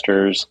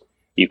investors.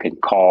 You can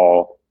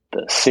call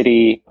the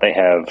city. They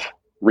have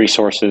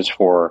resources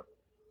for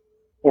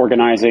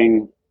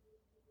organizing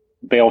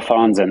bail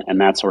funds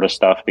and that sort of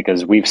stuff,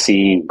 because we've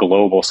seen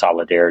global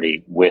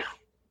solidarity with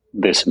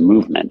this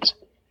movement.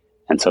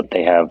 And so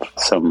they have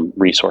some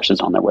resources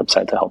on their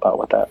website to help out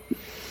with that.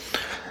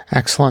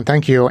 Excellent.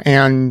 Thank you.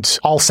 And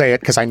I'll say it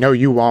because I know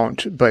you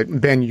won't, but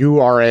Ben, you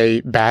are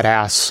a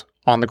badass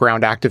on the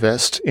ground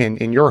activist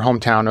in your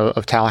hometown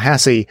of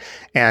Tallahassee.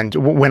 And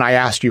when I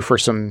asked you for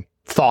some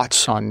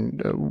thoughts on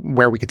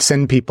where we could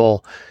send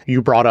people,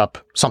 you brought up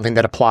something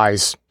that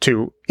applies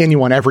to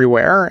anyone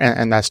everywhere,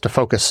 and that's to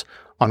focus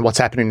on what's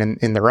happening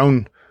in their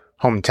own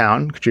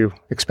hometown. Could you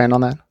expand on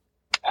that?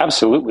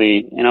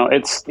 Absolutely. You know,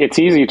 it's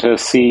easy to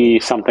see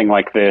something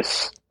like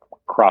this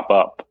crop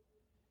up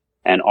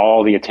and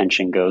all the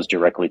attention goes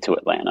directly to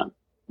Atlanta,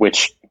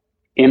 which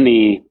in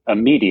the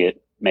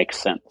immediate makes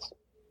sense.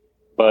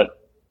 But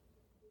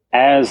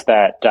as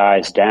that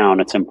dies down,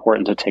 it's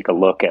important to take a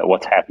look at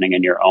what's happening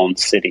in your own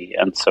city.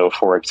 And so,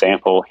 for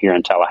example, here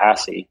in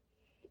Tallahassee,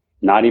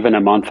 not even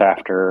a month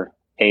after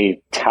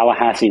a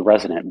Tallahassee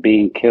resident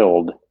being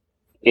killed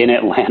in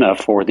Atlanta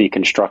for the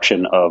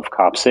construction of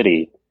Cop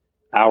City,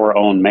 our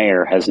own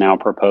mayor has now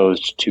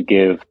proposed to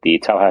give the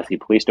Tallahassee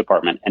Police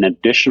Department an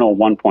additional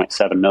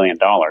 $1.7 million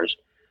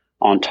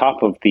on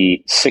top of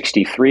the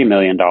 $63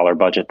 million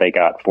budget they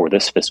got for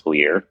this fiscal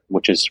year,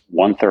 which is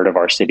 1/3 of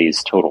our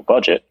city's total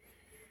budget,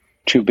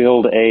 to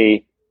build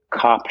a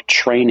cop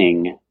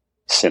training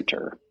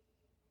center.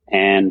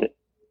 And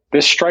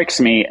this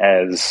strikes me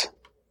as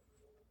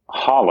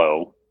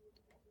hollow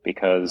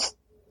because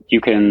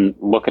you can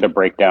look at a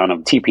breakdown of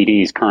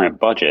TPD's current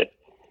budget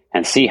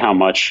and see how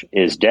much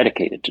is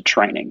dedicated to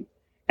training.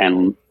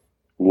 And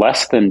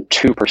less than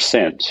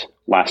 2%,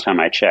 last time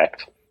I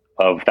checked,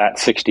 of that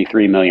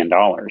 $63 million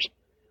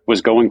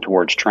was going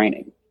towards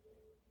training.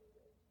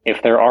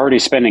 If they're already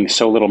spending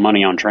so little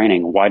money on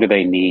training, why do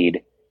they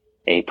need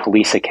a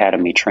police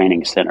academy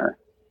training center?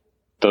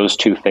 Those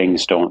two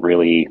things don't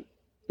really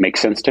make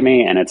sense to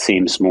me, and it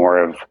seems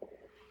more of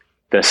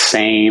the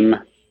same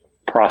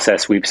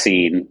process we've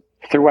seen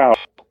throughout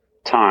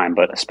time,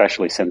 but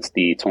especially since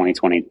the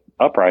 2020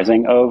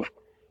 uprising, of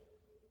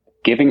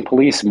giving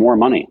police more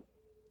money,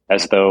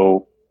 as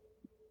though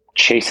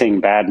chasing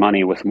bad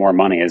money with more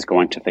money is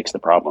going to fix the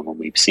problem. And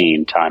we've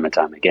seen time and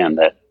time again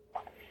that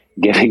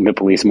giving the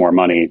police more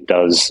money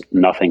does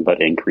nothing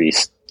but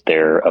increase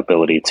their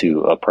ability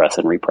to oppress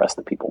and repress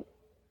the people.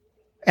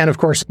 And of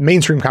course,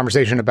 mainstream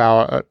conversation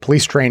about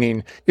police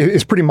training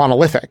is pretty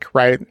monolithic,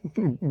 right?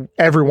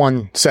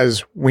 Everyone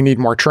says we need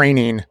more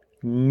training.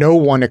 No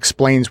one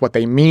explains what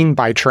they mean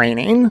by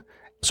training.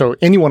 So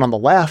anyone on the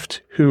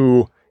left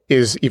who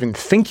is even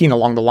thinking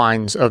along the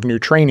lines of new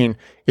training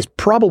is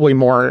probably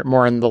more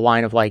in the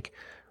line of like,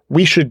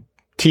 we should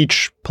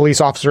teach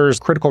police officers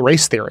critical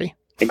race theory.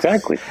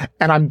 Exactly.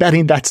 And I'm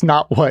betting that's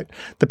not what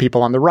the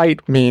people on the right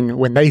mean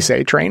when they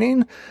say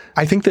training.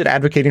 I think that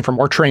advocating for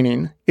more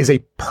training is a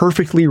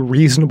perfectly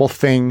reasonable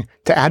thing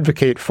to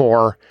advocate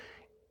for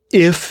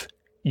if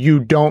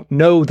you don't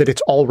know that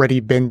it's already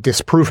been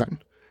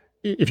disproven.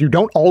 If you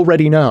don't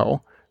already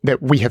know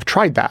that we have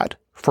tried that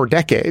for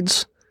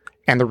decades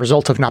and the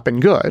results have not been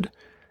good,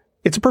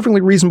 it's a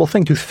perfectly reasonable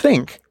thing to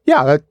think,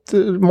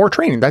 more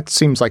training, that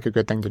seems like a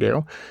good thing to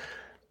do.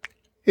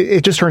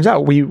 It just turns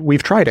out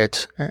we've tried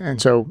it,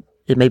 and so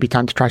it may be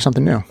time to try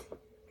something new.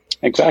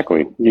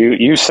 Exactly.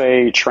 You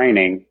say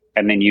training,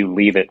 and then you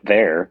leave it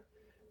there.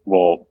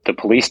 Well, the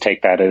police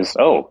take that as,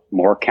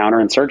 more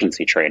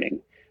counterinsurgency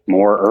training,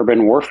 more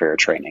urban warfare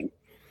training,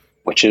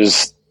 which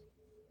is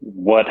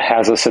what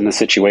has us in the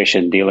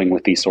situation dealing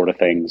with these sort of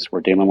things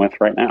we're dealing with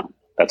right now.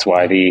 That's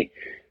why the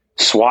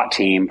SWAT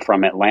team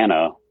from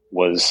Atlanta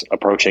was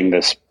approaching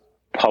this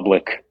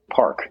public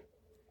park,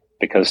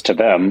 because to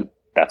them,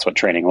 that's what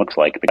training looks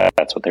like, because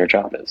that's what their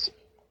job is.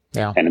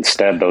 Yeah. And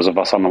instead, those of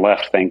us on the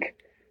left think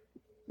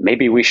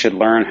maybe we should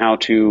learn how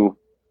to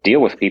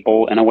deal with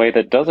people in a way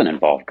that doesn't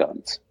involve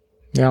guns.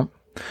 Yeah.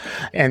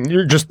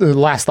 And just the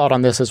last thought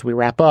on this as we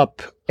wrap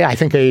up, I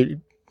think a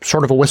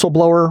sort of a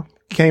whistleblower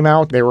came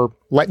out. They were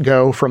let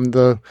go from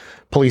the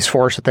police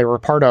force that they were a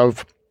part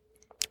of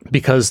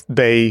because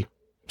they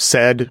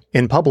said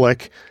in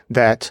public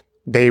that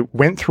they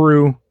went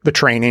through the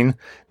training.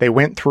 They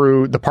went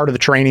through the part of the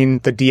training,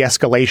 the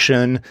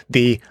de-escalation,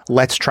 the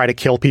let's try to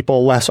kill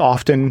people less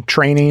often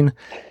training.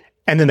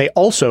 And then they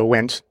also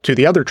went to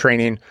the other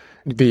training,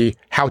 the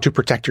how to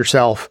protect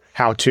yourself,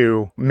 how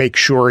to make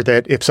sure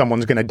that if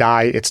someone's going to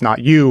die, it's not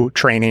you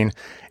training.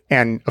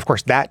 And of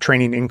course, that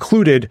training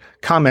included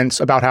comments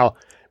about how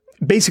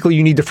basically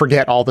you need to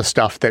forget all the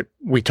stuff that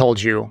we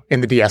told you in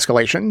the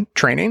de-escalation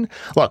training.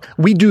 Look,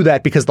 we do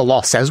that because the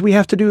law says we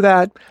have to do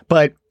that,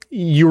 but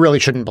you really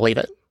shouldn't believe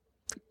it.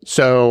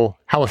 So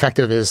how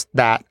effective is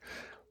that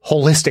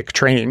holistic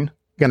training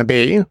going to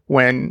be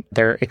when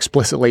they're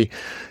explicitly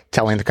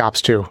telling the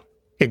cops to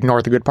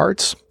ignore the good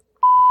parts?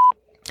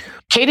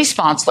 Katie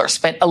Sponsler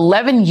spent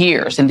 11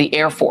 years in the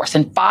Air Force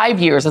and 5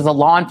 years as a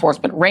law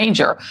enforcement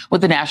ranger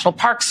with the National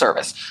Park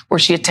Service, where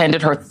she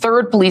attended her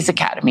third police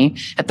academy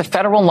at the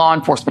Federal Law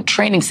Enforcement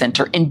Training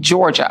Center in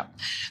Georgia.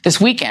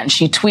 This weekend,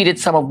 she tweeted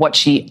some of what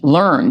she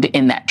learned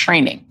in that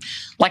training,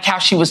 like how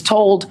she was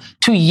told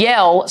to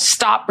yell,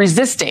 "Stop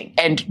resisting,"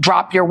 and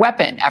drop your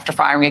weapon after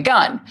firing a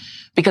gun,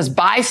 because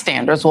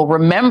bystanders will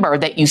remember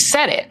that you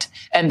said it,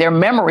 and their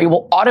memory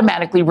will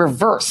automatically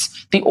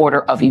reverse the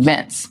order of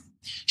events.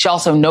 She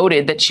also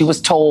noted that she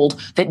was told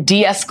that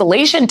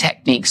de-escalation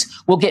techniques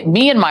will get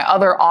me and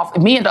other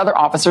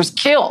officers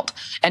killed.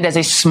 And as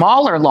a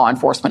smaller law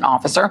enforcement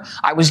officer,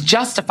 I was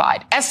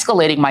justified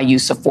escalating my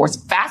use of force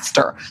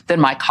faster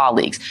than my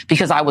colleagues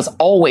because I was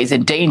always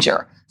in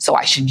danger, so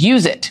I should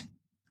use it.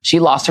 She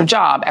lost her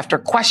job after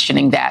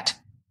questioning that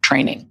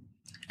training.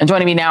 And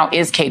joining me now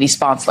is Katie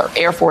Sponsler,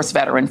 Air Force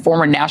veteran,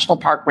 former National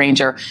Park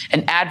Ranger,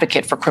 and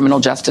advocate for criminal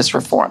justice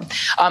reform.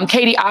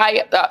 Katie,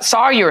 I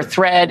saw your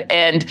thread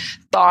and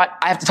thought,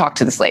 I have to talk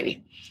to this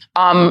lady.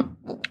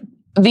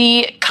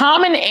 The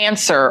common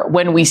answer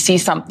when we see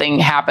something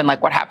happen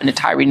like what happened to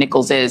Tyree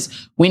Nichols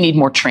is, we need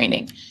more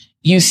training.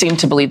 You seem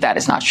to believe that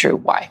is not true.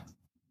 Why?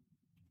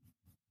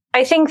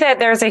 I think that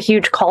there's a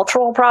huge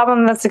cultural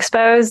problem that's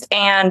exposed.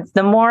 And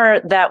the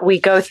more that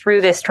we go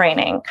through this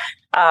training,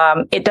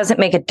 it doesn't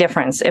make a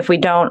difference if we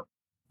don't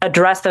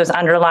address those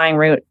underlying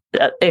root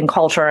in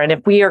culture. And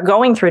if we are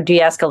going through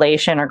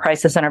de-escalation or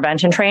crisis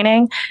intervention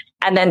training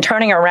and then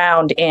turning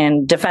around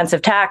in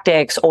defensive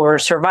tactics or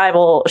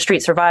survival,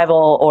 street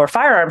survival or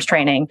firearms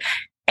training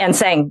and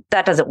saying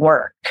that doesn't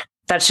work,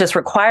 that's just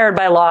required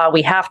by law,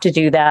 we have to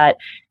do that,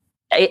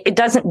 it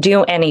doesn't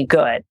do any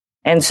good.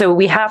 And so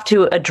we have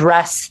to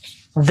address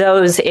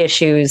those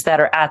issues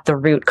that are at the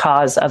root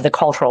cause of the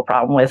cultural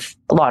problem with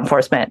law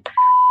enforcement.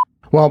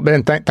 Well,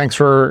 Ben, thanks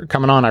for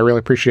coming on. I really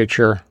appreciate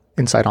your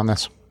insight on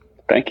this.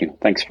 Thank you.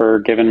 Thanks for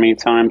giving me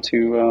time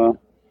to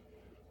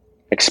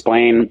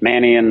explain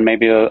Manny in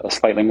maybe a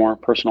slightly more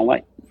personal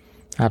light.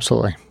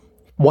 Absolutely.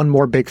 One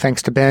more big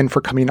thanks to Ben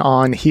for coming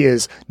on. He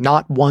is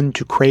not one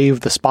to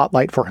crave the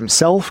spotlight for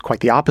himself,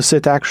 quite the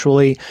opposite,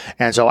 actually.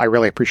 And so I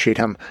really appreciate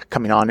him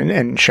coming on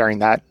and sharing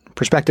that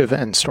perspective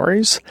and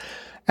stories.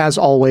 As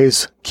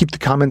always, keep the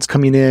comments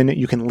coming in.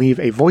 You can leave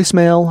a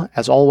voicemail,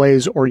 as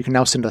always, or you can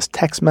now send us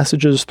text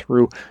messages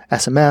through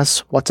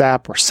SMS,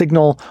 WhatsApp, or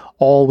Signal,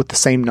 all with the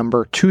same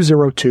number,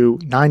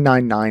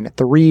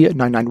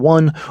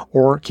 202-999-3991,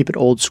 or keep it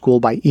old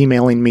school by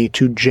emailing me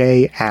to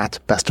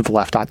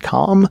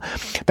j@bestofleft.com.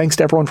 Thanks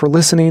to everyone for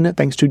listening.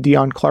 Thanks to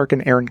Dion Clark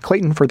and Aaron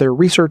Clayton for their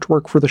research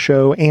work for the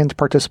show and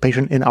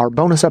participation in our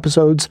bonus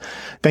episodes.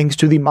 Thanks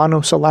to the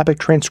monosyllabic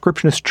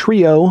transcriptionist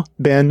trio,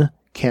 Ben,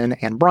 Ken,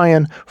 and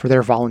Brian, for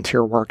their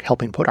volunteer work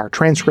helping put our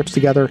transcripts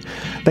together.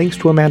 Thanks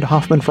to Amanda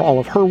Hoffman for all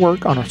of her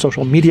work on our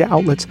social media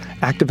outlets,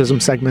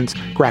 activism segments,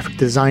 graphic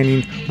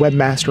designing,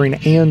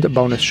 webmastering, and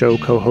bonus show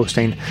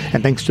co-hosting.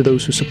 And thanks to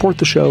those who support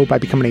the show by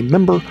becoming a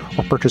member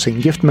or purchasing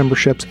gift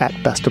memberships at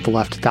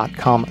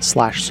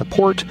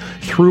bestofleft.com/support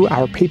through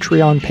our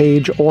Patreon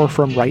page or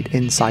from right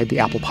inside the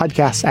Apple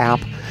Podcasts app.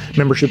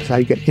 Membership is how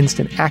you get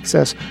instant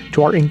access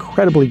to our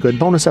incredibly good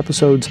bonus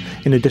episodes,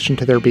 in addition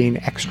to there being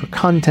extra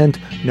content,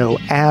 no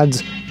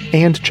ads,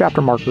 and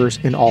chapter markers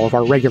in all of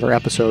our regular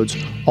episodes,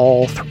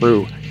 all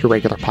through your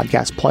regular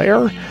podcast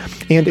player.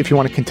 And if you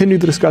want to continue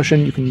the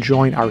discussion, you can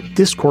join our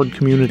Discord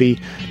community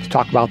to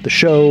talk about the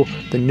show,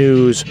 the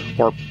news,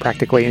 or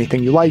practically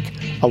anything you like.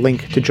 A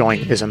link to join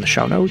is in the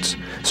show notes.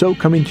 So,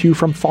 coming to you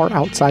from far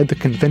outside the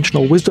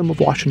conventional wisdom of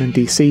Washington,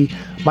 D.C.,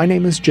 my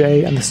name is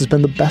Jay, and this has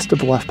been the Best of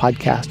the Left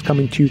podcast,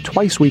 coming to you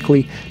twice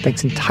weekly,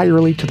 thanks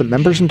entirely to the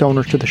members and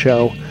donors to the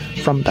show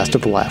from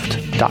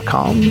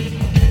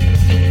bestoftheleft.com.